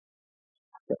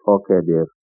 I said, okay, Dave,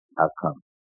 I'll come.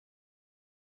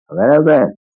 And when I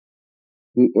went,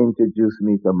 he introduced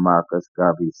me to Marcus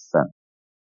Garvey's son.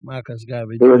 Marcus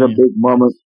Garvey It was a Jr. big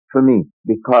moment Yes. for me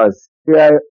because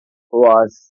here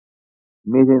was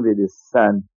meeting with the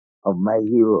son of my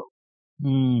hero,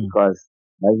 Mm. because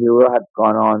my hero had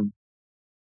gone on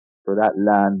to that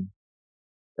land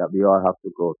that we all have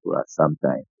to go through at some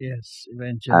time. Yes, And I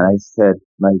eventually. said,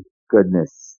 my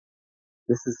goodness,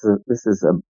 this is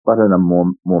what a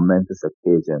momentous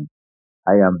occasion.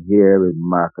 I am here with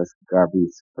Marcus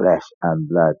Garvey's flesh and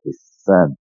blood, his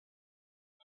son.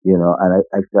 And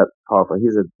I felt powerful.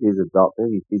 He's a doctor.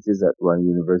 He teaches at one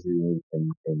university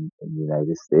in the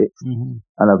United States, Hmm.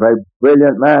 and a very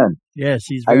brilliant man. Yes,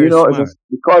 he's And very it's smart. just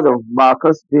because of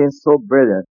Marcus being so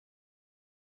brilliant,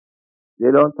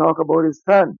 they don't talk about his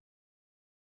son.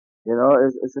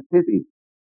 It's a pity,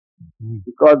 Mm.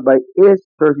 because by age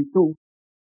 32,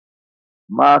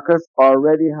 Marcus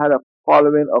already had a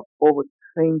following of over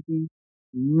 20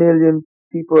 million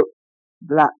people,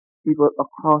 black people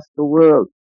across the world.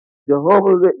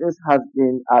 Jehovah's Witness has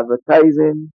been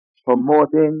advertising,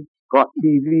 promoting, got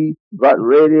TV, got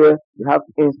radio, they have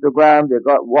Instagram, they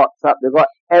got WhatsApp, they got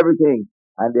everything.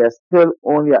 And they're still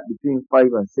only at between 5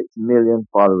 and 6 million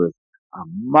followers. And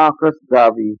Marcus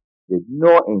Garvey, with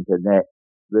no internet,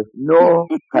 with no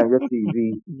kind of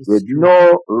TV, It's with true.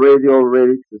 no radio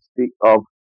ready to speak of,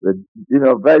 with,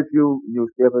 very few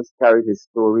newspapers carried his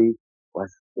story,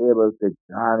 was able to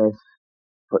garnish,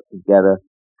 put together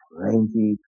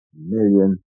 20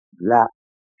 million black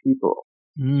people.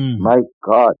 Mm. My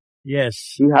God,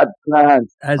 Yes, he had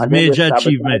plans, as and then they major sabotaged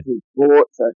achievement. his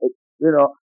votes, and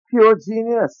pure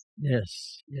genius,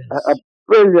 Yes, a yes.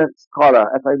 brilliant scholar,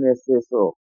 if I may say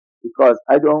so, because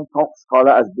I don't count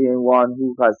scholar as being one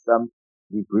who has some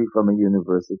degree from a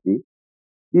university.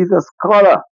 He's a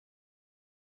scholar.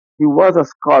 He was a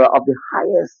scholar of the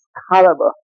highest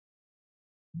caliber,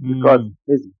 because Mm.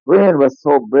 his brain was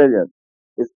so brilliant,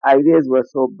 his ideas were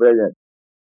so brilliant,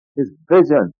 his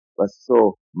vision was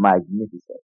so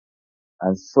magnificent.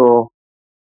 And so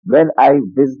when I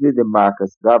visited the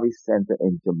Marcus Garvey Center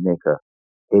in Jamaica,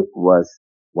 it was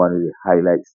one of the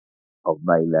highlights of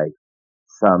my life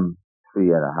some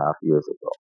 3.5 years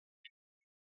ago.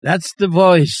 That's the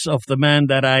voice of the man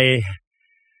that I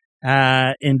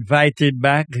invited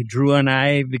back, Drew and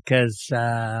I, because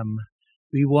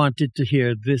we wanted to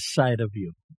hear this side of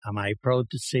you. Am I proud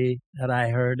to say that I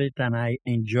heard it and I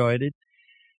enjoyed it?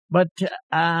 But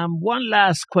one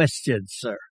last question,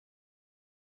 sir.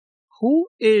 Who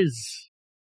is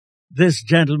this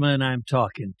gentleman I'm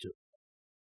talking to?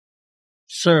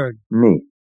 Sir, Me.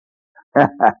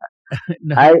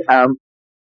 no, I am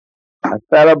a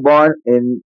fellow born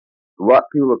in what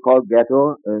people call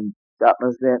ghetto in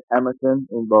Chapman's Lane, Emerson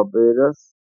in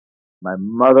Barbados. My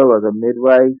mother was a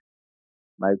midwife.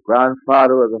 My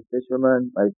grandfather was a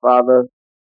fisherman. My father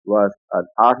was an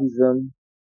artisan.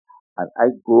 And I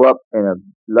grew up in a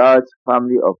large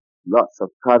family of lots of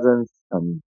cousins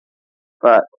and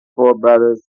fa- four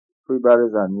brothers, three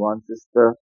brothers and one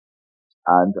sister,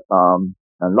 and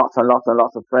lots and lots and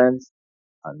lots of friends.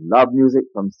 And loved music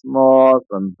from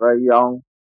very young.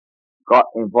 Got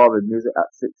involved with music at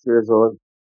 6 years old.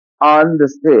 On the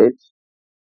stage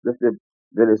with the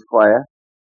village choir,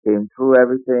 came through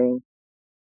everything.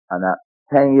 And at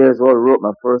 10 years old, wrote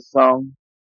my first song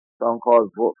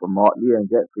called Vote for Motley and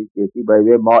Get Free Katie. By the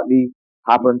way, Motley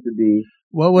happened to be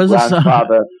what the was the song?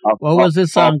 grandfather of What was the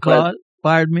song President. called?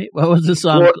 Pardon me. What was the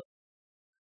song? Vote,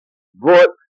 vote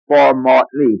for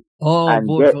Motley Oh, and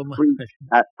vote get for my. free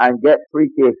and get free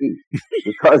Katie,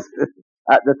 because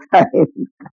at the time,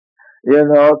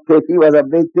 Katie was a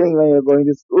big thing when you're going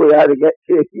to school. You had to get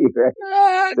Katie, right?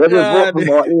 Ah, So if you vote God. for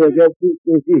Motley, you get free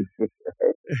Katie,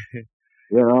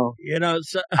 you know.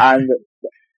 So And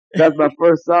that's my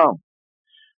first song.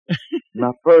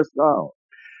 My first song.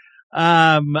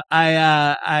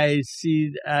 I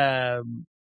see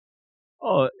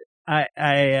oh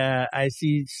I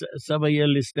see some of your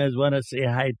listeners want to say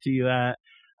hi to you.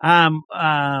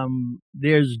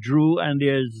 There's Drew and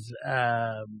there's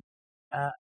uh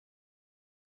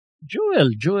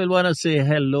Joel want to say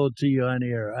hello to you on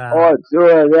here. Oh,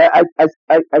 Joel, yeah,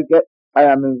 I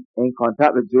am in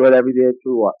contact with Joel every day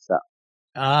through WhatsApp.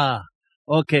 Ah,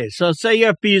 okay. So say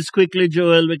your piece quickly,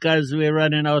 Joel, because we're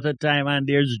running out of time, and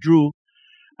there's Drew.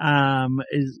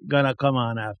 Is gonna come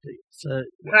on after you. So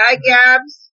Hi,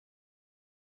 Gabs.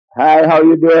 Hi, how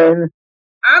you doing?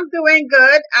 I'm doing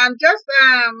good. I'm just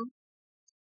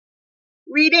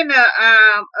reading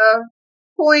a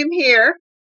poem here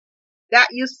that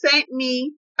you sent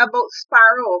me about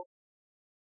Sparrow.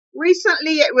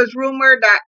 Recently, it was rumored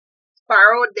that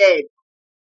Sparrow dead,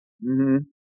 Mm-hmm.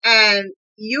 and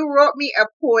you wrote me a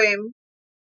poem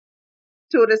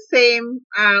to the same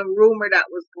rumor that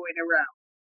was going around.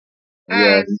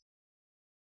 And Yes.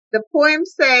 The poem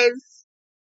says,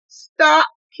 "Stop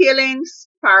killing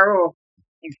sparrow."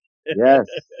 Yes.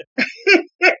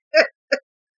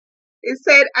 It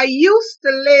said, "I used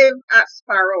to live at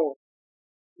Sparrow.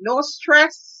 No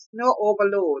stress, no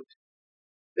overload.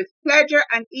 With pleasure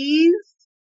and ease,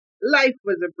 life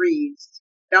was a breeze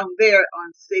down there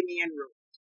on Simeon Road.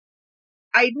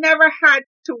 I never had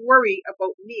to worry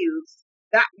about meals,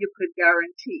 that you could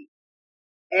guarantee.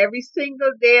 Every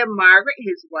single day, Margaret,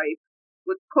 his wife,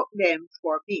 would cook them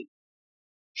for me.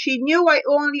 She knew I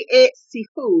only ate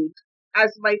seafood,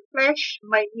 as my flesh,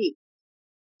 my meat.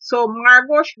 So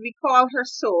Margot, we call her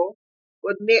so,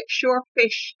 would make sure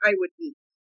fish I would eat.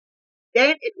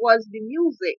 Then it was the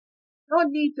music. No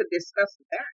need to discuss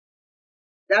that.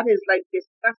 That is like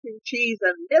discussing cheese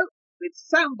and milk with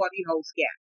somebody house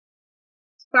cat.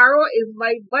 Sparrow is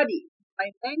my buddy,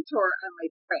 my mentor, and my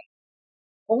friend.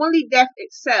 Only death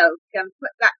itself can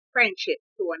put that friendship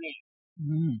to an end.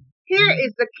 Mm. Here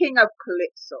is the king of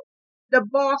Calypso, the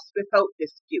boss without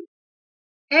dispute.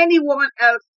 Anyone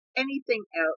else, anything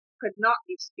else, could not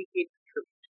be speaking the truth.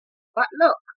 But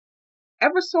look,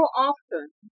 ever so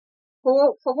often,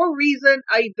 for what reason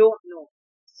I don't know,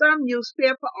 some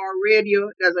newspaper or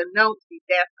radio does announce the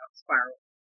death of Sparrow.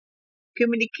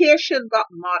 Communication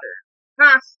got modern,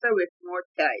 faster with more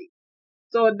time.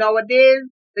 So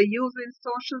nowadays, they're using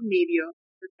social media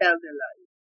to tell their lies.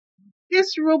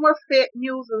 This rumor, fake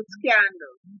news, and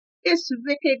scandal, this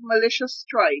wicked, malicious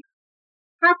strife,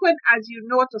 happened, as you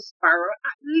know, to Sparrow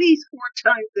at least 4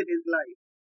 times in his life.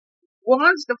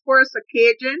 Once, the first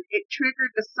occasion, it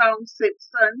triggered the song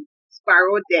Simpson,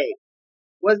 "Sparrow Dead,"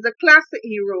 was the classic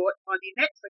he wrote. On the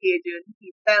next occasion,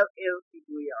 he fell ill in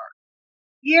New York.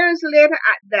 Years later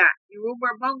at that, the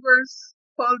rumor mongers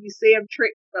pulled the same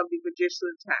trick from the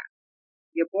magician's hat.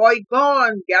 "Your boy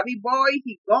gone, Gabby boy,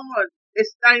 he gone.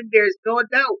 This time there's no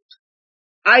doubt.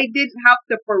 I didn't have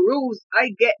to peruse,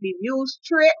 I get the news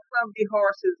straight from the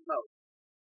horse's mouth.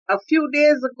 A few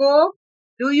days ago,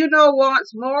 do you know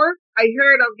once more, I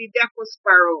heard of the death of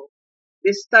Sparrow.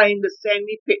 This time to send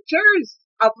me pictures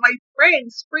of my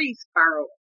friend's free Sparrow,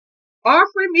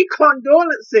 offering me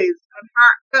condolences and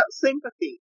heartfelt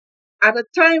sympathy. At a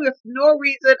time with no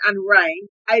reason and rhyme,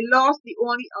 I lost the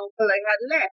only uncle I had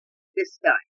left this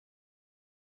time.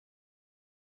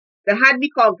 They had me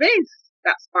convinced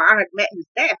that Sparrow had met his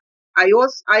death. I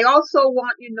also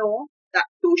want you to know that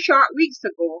 2 short weeks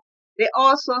ago, they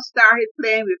also started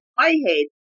playing with my head.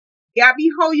 Gabby,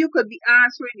 how you could be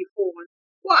answering the phone?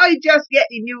 Well, I just get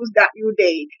the news that you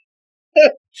dead."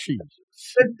 Jesus.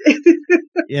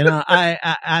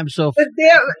 the, I'm so.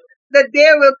 day, the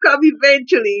day will come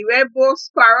eventually when both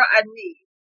Sparrow and me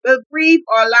will breathe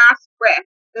our last breath,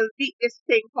 will beat this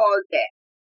thing called death.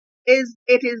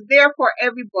 It is there for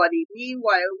everybody.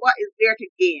 Meanwhile, what is there to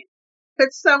gain?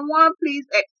 Could someone please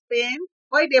explain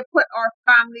why they put our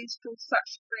families through such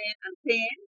strain and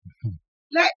pain?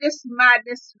 Let this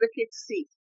madness wicked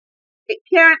cease. It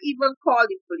can't even call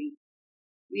the police.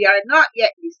 We are not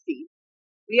yet deceased.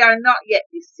 We are not yet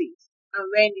deceased.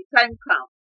 And when the time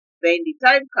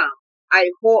comes,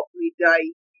 I hope we die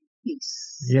in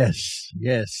peace.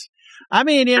 Yes. I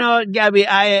mean, Gabby,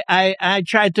 I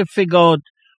try to figure out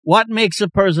what makes a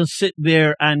person sit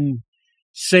there and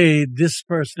say this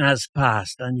person has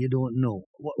passed and you don't know.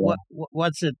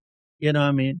 What's it? You know what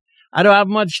I mean? I don't have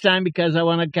much time because I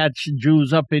want to catch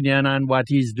Drew's opinion on what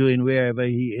he's doing wherever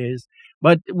he is.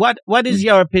 But what is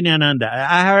your opinion on that?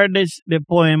 I heard the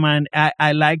poem and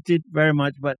I liked it very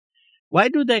much, but why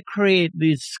do they create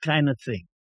this kind of thing?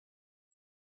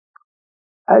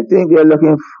 I think they're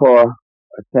looking for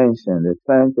attention. They're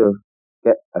trying to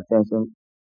get attention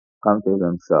come to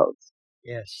themselves.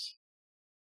 Yes,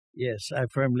 I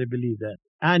firmly believe that.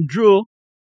 And Drew,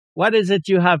 what is it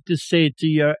you have to say to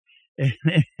your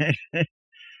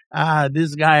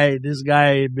this guy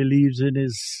believes in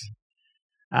his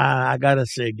I gotta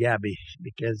say Gabby,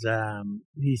 because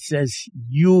he says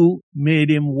you made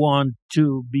him want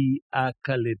to be a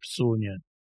Calypsonian.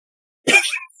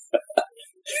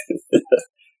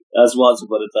 That's once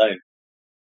upon a time.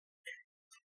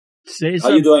 Say How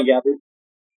something. you doing, Gabby?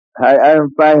 I'm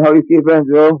fine. How you keeping,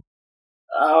 Joe?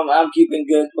 I'm keeping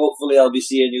good. Hopefully, I'll be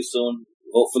seeing you soon.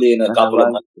 Hopefully, in a couple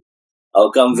of months,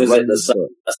 I'll come visit the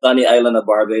sunny island of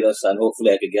Barbados, and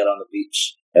hopefully, I could get on the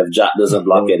beach if Jack doesn't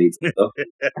block anything. So.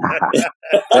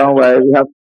 Don't worry, we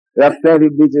have plenty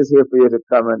of beaches here for you to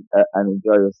come and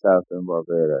enjoy yourself in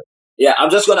Barbados. Yeah, I'm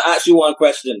just going to ask you one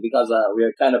question because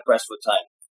we're kind of pressed for time.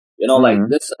 Like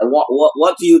this.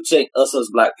 What do you think us as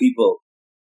Black people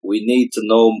we need to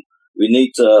know? We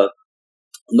need to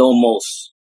know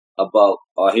most about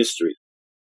our history.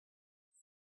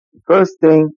 First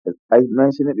thing, I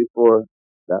mentioned it before,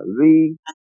 that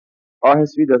our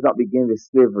history does not begin with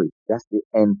slavery. That's the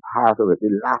end part of it,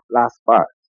 the last part.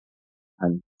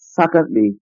 And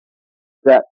secondly,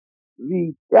 that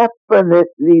we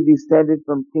definitely descended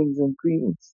from kings and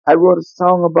queens. I wrote a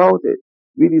song about it.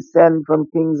 We descend from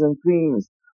kings and queens.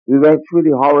 We went through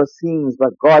the horror scenes,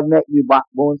 but God met you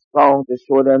backbone strong to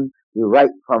show them the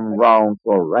right from wrong.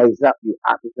 So rise up, you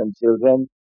African children.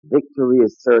 Victory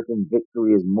is certain.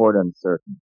 Victory is more than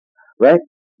certain. Right?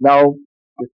 Now,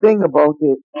 the thing about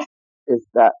it is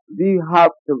that we have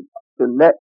to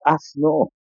let us know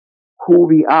who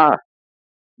we are.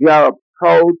 We are a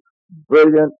proud,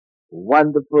 brilliant,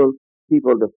 wonderful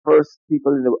people, the first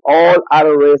people in the all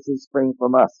other races spring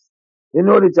from us. You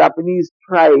know, the Japanese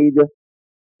tried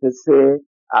to say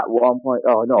at one point,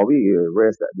 oh no, we are a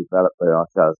race that developed by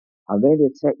ourselves. And when they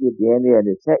check your DNA and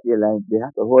they check your line, they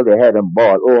have to hold their head and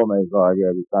ball. Oh my God,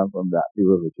 yeah, we come from that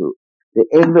beautiful truth. The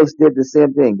English did the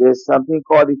same thing. There's something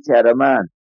called the Cheddar Man.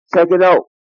 Check it out.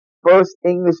 First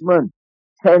Englishman,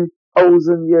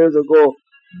 10,000 years ago,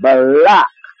 black,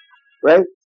 right?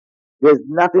 There's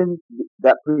nothing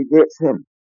that predates him.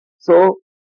 So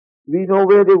we know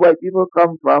where the white people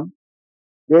come from.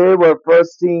 They were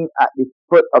first seen at the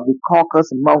foot of the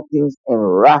Caucasus Mountains in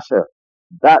Russia.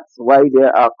 That's why they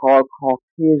are called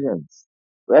Caucasians,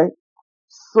 right?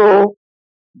 So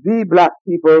we black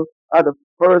people are the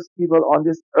first people on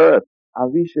this earth,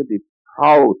 and we should be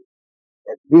proud.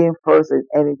 Being first in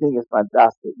anything is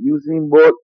fantastic. Using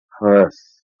both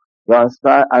first. You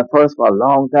understand? And first for a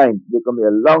long time. It can be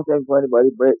a long time before anybody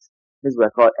breaks his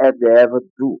record if they ever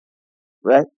do.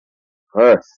 Right?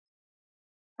 First.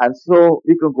 And so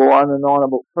we can go on and on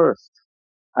about first.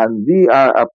 And we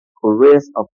are a race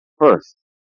of first.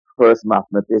 First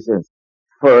mathematicians.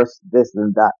 First this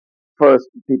and that. First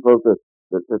people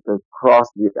to cross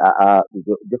the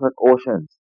different oceans.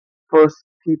 First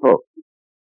people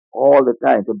all the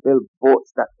time to build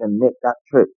boats that can make that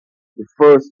trip. The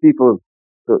first people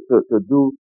to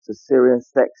do cesarean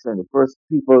section, the first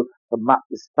people to map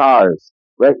the stars,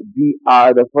 right? We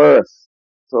are the first.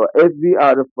 So if we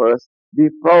are the first, be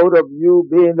proud of you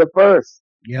being the first.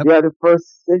 Yep. We are the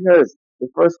first singers, the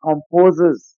first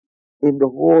composers in the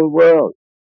whole world.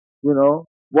 You know,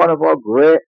 one of our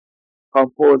great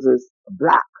composers,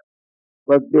 black,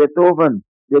 was Beethoven.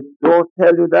 They don't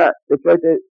tell you that. They try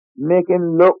to make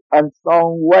him look and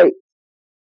sound white,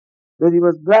 but he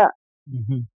was black.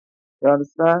 Mm-hmm. You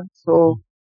understand? So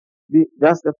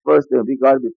that's the first thing. We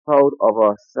gotta be proud of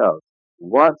ourselves.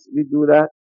 Once we do that,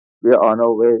 we are on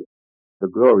our way to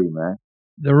glory, man.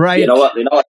 The right. You know what?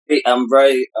 I'm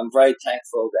very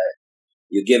thankful that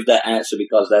you give that answer,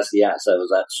 because that's the answer I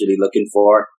was actually looking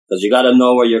for. Because you got to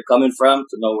know where you're coming from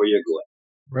to know where you're going.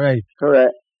 Right.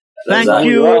 Correct. Thank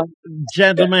you,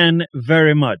 gentlemen,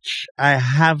 very much. I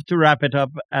have to wrap it up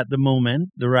at the moment.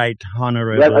 The right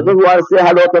honorable. Yes, I just want to say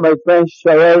hello to my friend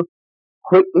Cheryl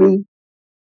quickly,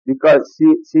 because she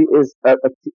is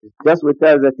just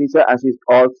retired as a teacher, and she's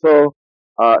also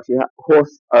she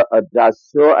hosts a jazz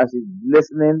show, and she's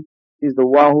listening. She's the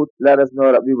one who let us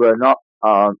know that we were not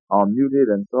muted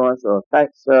and so on. So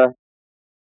thanks, sir.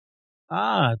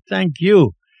 Thank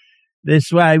you.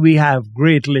 That's why we have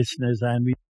great listeners, and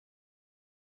we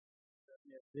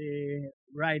the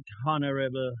right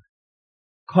honorable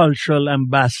cultural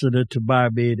ambassador to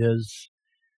Barbados,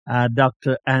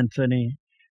 Dr. Anthony.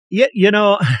 You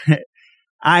know,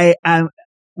 I am.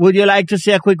 Would you like to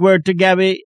say a quick word to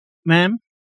Gabby, ma'am?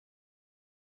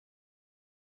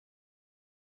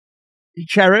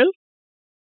 Cheryl?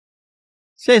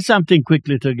 Say something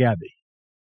quickly to Gabby.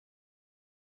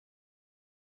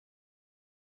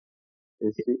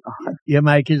 Your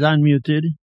mic is unmuted.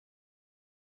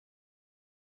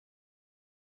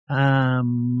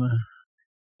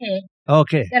 Hey.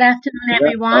 Okay. Good afternoon,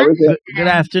 everyone. Good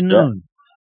afternoon.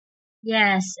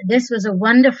 Yes, this was a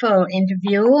wonderful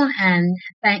interview, and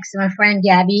thanks to my friend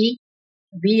Gabby.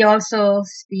 We also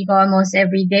speak almost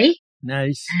every day.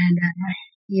 Nice. And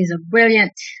he is a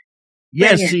brilliant.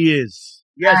 Yes, he is.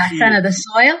 Yes, son of the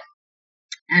soil.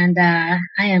 And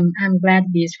I'm glad to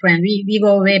be his friend. We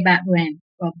go way back when,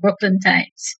 for Brooklyn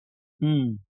times.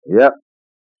 Yep.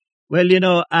 Well, you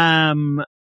know,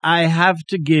 I have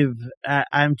to give.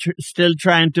 I'm still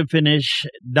trying to finish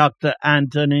Dr.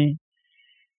 Anthony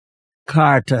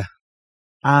Carter.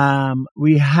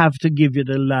 We have to give you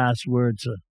the last words,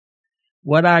 sir.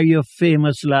 What are your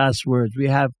famous last words? We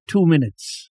have 2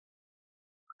 minutes.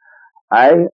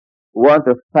 I want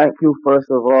to thank you, first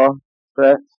of all,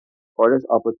 Stretch, for this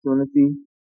opportunity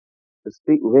to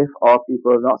speak with all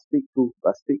people, not speak to,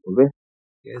 but speak with.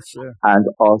 Yes, sir. And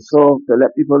also to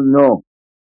let people know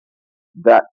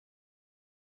that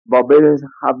Barbadians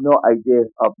have no idea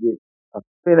of the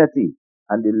affinity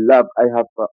and the love I have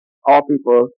for all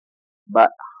people, but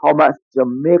how much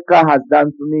Jamaica has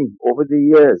done for me over the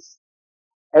years.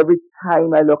 Every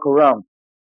time I look around,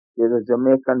 there's a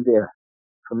Jamaican there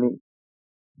for me.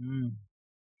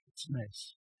 It's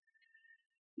nice.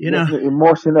 It makes me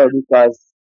emotional because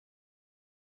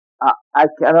I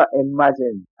cannot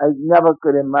imagine. I never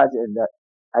could imagine that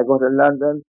I go to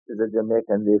London, there's a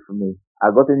Jamaican day for me. I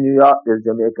go to New York, there's a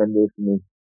Jamaican day for me.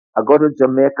 I go to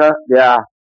Jamaica, there are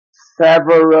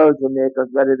several Jamaicans,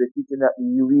 whether they're teaching at the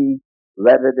UE,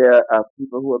 whether they're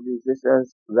people who are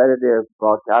musicians, whether they're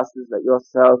broadcasters like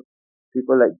yourself,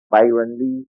 people like Byron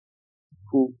Lee,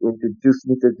 who introduced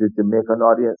me to the Jamaican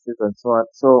audiences and so on.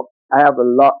 So I have a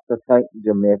lot to thank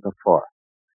Jamaica for.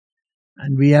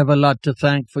 And we have a lot to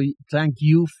thank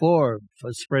you for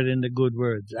spreading the good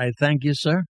words. I thank you,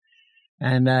 sir,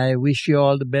 and I wish you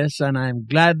all the best. And I'm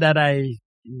glad that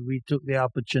we took the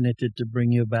opportunity to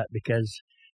bring you back, because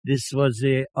this was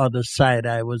the other side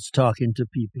I was talking to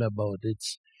people about.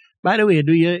 It's, by the way,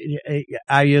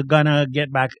 are you gonna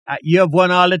get back? You have won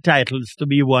all the titles to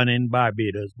be won in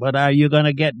Barbados, but are you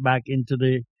gonna get back into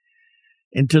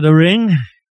the ring?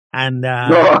 And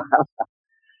No,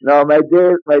 no, my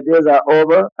days are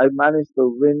over. I managed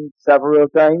to win several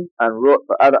times and wrote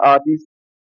for other artists.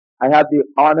 I had the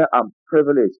honor and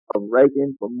privilege of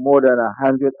writing for more than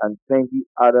 120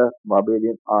 other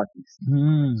Barbadian artists.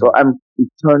 So I'm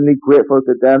eternally grateful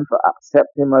to them for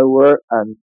accepting my work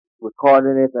and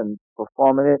recording it and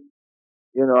performing it.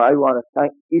 I want to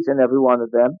thank each and every one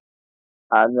of them.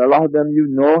 And a lot of them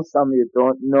some you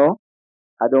don't know.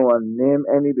 I don't want to name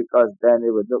any because then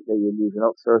it would look like you're leaving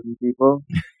out certain people,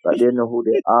 but they know who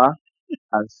they are.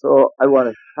 And so I want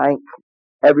to thank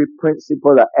every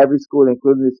principal at every school,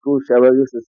 including the school Cheryl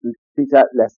used to teach at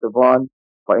Lester Vaughan,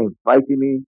 for inviting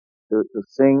me to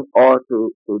sing or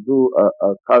to do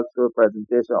a cultural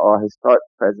presentation or historic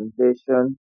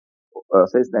presentation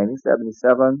since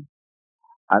 1977.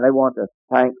 And I want to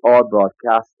thank all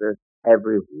broadcasters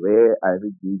everywhere, every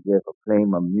DJ for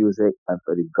playing my music, and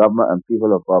for the government and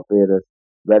people of Barbados,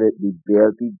 whether it be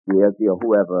BLT, or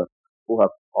whoever, who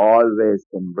have always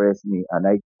embraced me, and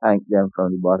I thank them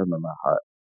from the bottom of my heart.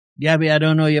 Gabby, I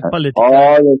don't know your political.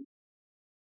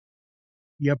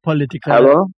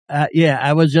 Hello? Yeah,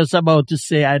 I was just about to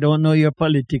say I don't know your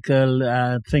political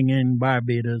thing in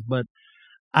Barbados, but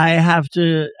I have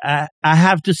to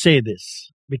say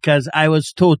this, because I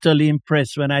was totally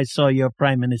impressed when I saw your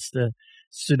Prime Minister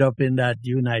stood up in that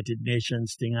United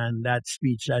Nations thing, and that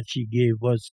speech that she gave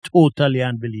was totally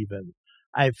unbelievable.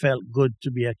 I felt good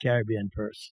to be a Caribbean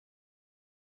person.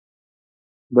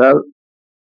 Well,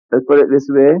 let's put it this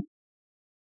way.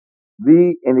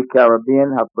 We in the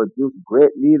Caribbean have produced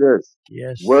great leaders,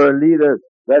 yes, world leaders,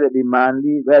 whether it be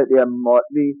Manley, whether it be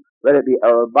Motley, whether it be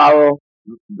Earl Barrow,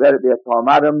 whether it be Tom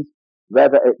Adams,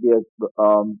 whether it be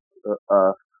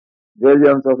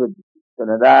Williams of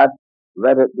Trinidad,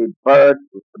 whether it be Bird,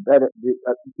 whether it be,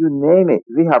 you name it.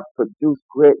 We have produced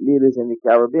great leaders in the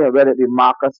Caribbean, whether it be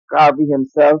Marcus Garvey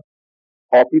himself,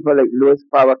 or people like Louis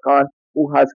Farrakhan,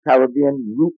 who has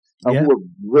Caribbean roots and who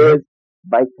were raised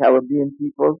by Caribbean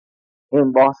people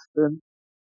in Boston.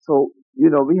 So,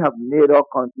 we have made our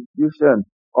contribution,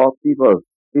 all people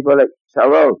like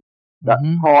Cheryl, that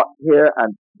taught here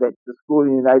and went to school in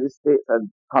the United States and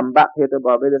come back here to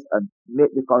Barbados and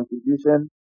make the contribution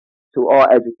to our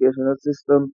educational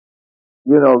system.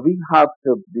 We have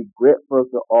to be grateful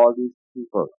to all these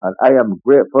people. And I am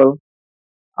grateful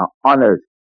and honored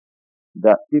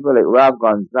that people like Rav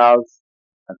Gonzalez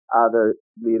and other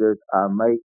leaders are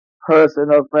my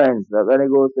personal friends. That when I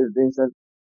go to Vincent,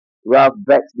 Rav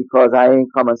vexed because I ain't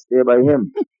come and stay by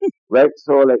him. Right?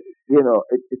 So,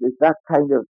 it's that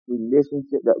kind of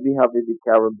relationship that we have with the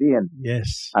Caribbean.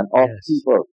 Yes. And all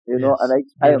people, and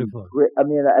I am great. I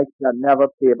mean, I can never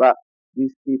pay back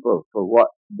these people for what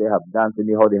they have done to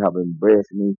me, how they have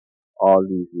embraced me all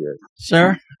these years.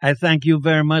 Sir, I thank you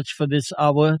very much for this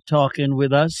hour talking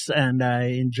with us, and I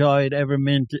enjoyed every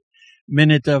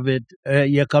minute of it.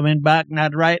 You're coming back,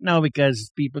 not right now,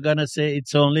 because people are going to say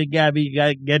it's only Gabby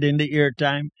getting the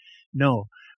airtime. No.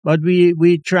 But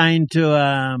we trying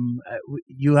to,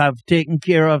 you have taken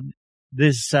care of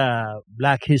this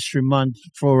Black History Month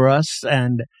for us,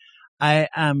 and I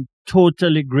am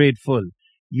totally grateful.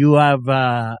 You have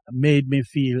made me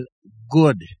feel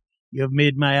good. You have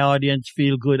made my audience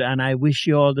feel good, and I wish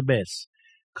you all the best.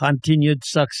 Continued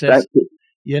success. Thank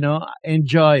you.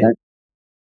 Enjoy it.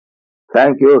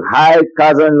 Thank you. Hi,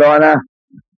 cousin Lorna.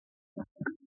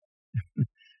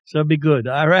 So be good.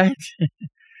 All right.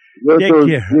 Take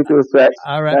care. You too, Stretch.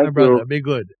 All right, Thank my brother. you. Be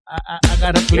good. I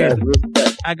gotta play. Yes,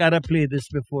 respect. I gotta play this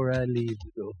before I leave.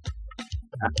 Though.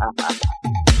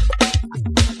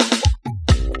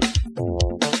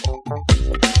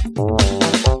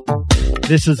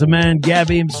 This is the man,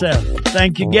 Gabby himself.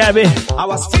 Thank you, Gabby. I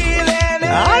was feeling it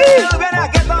when I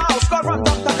get the house call from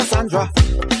Dr. Cassandra.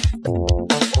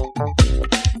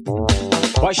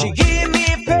 Why she give me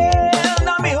pain,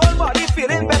 now me whole body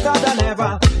feeling better than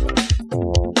ever.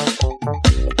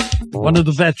 One of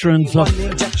the veterans of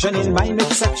One injection in my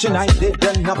midsection, I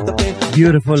didn't have to pay.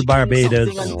 beautiful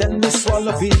Barbados. And then me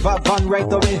swallow fever gone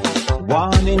right away.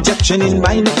 One injection in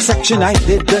my midsection, I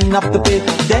didn't have to pay.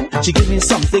 Then she give me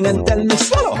something and tell me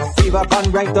swallow fever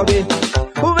gone right away.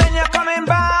 When you're coming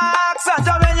back,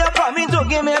 Santa, when you're coming to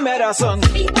give me medicine.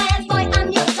 Be quiet, boy,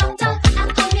 I'm your doctor.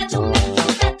 I come here to make you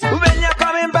better. When you're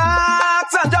coming back,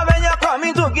 Santa, when you're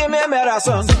coming to give me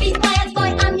medicine. Be quiet,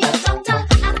 boy, I'm your doctor.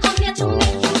 I come here to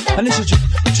make you better. And then she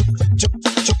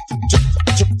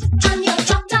I'm your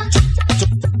doctor.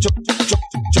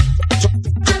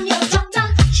 I'm your doctor.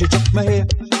 she took my hair,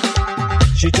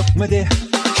 she took my there,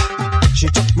 she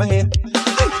took my hair,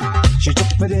 she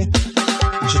took my there,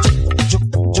 she took.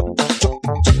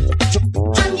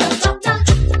 I'm your doctor.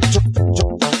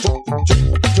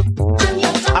 I'm your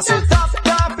I doctor. said,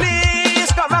 doctor,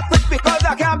 please come up quick because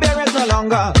I can't bear it no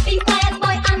longer. Be quiet,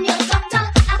 boy, I'm your doctor.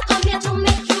 I come here to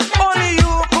make you better. Only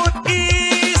you could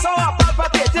ease our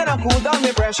palpitating and cool down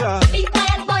my pressure. Be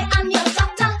quiet, boy, I'm your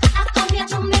doctor. I come here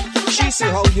to make you better. She say,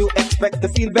 how you expect to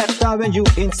feel better when you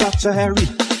in such a hurry?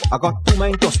 I got two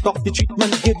mind to stop the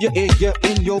treatment, give you air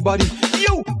in your body.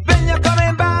 You, when you're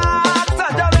coming back,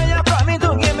 Santa, when you're coming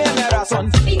to give me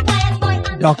medicine. Be quiet,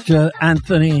 boy, I'm Dr.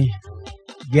 Anthony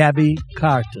Gabby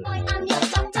Carter. your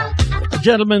doctor. A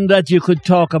gentleman that you could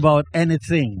talk about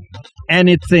anything in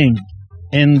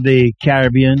the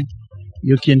Caribbean.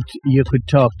 You could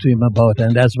talk to him about,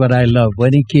 and that's what I love.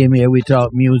 When he came here, we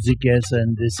talked music, yes,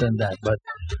 and this and that. But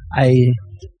I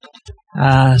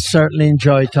certainly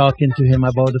enjoy talking to him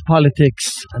about the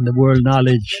politics and the world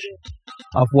knowledge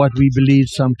of what we believe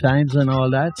sometimes and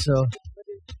all that. So,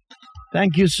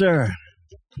 thank you, sir.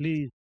 Please.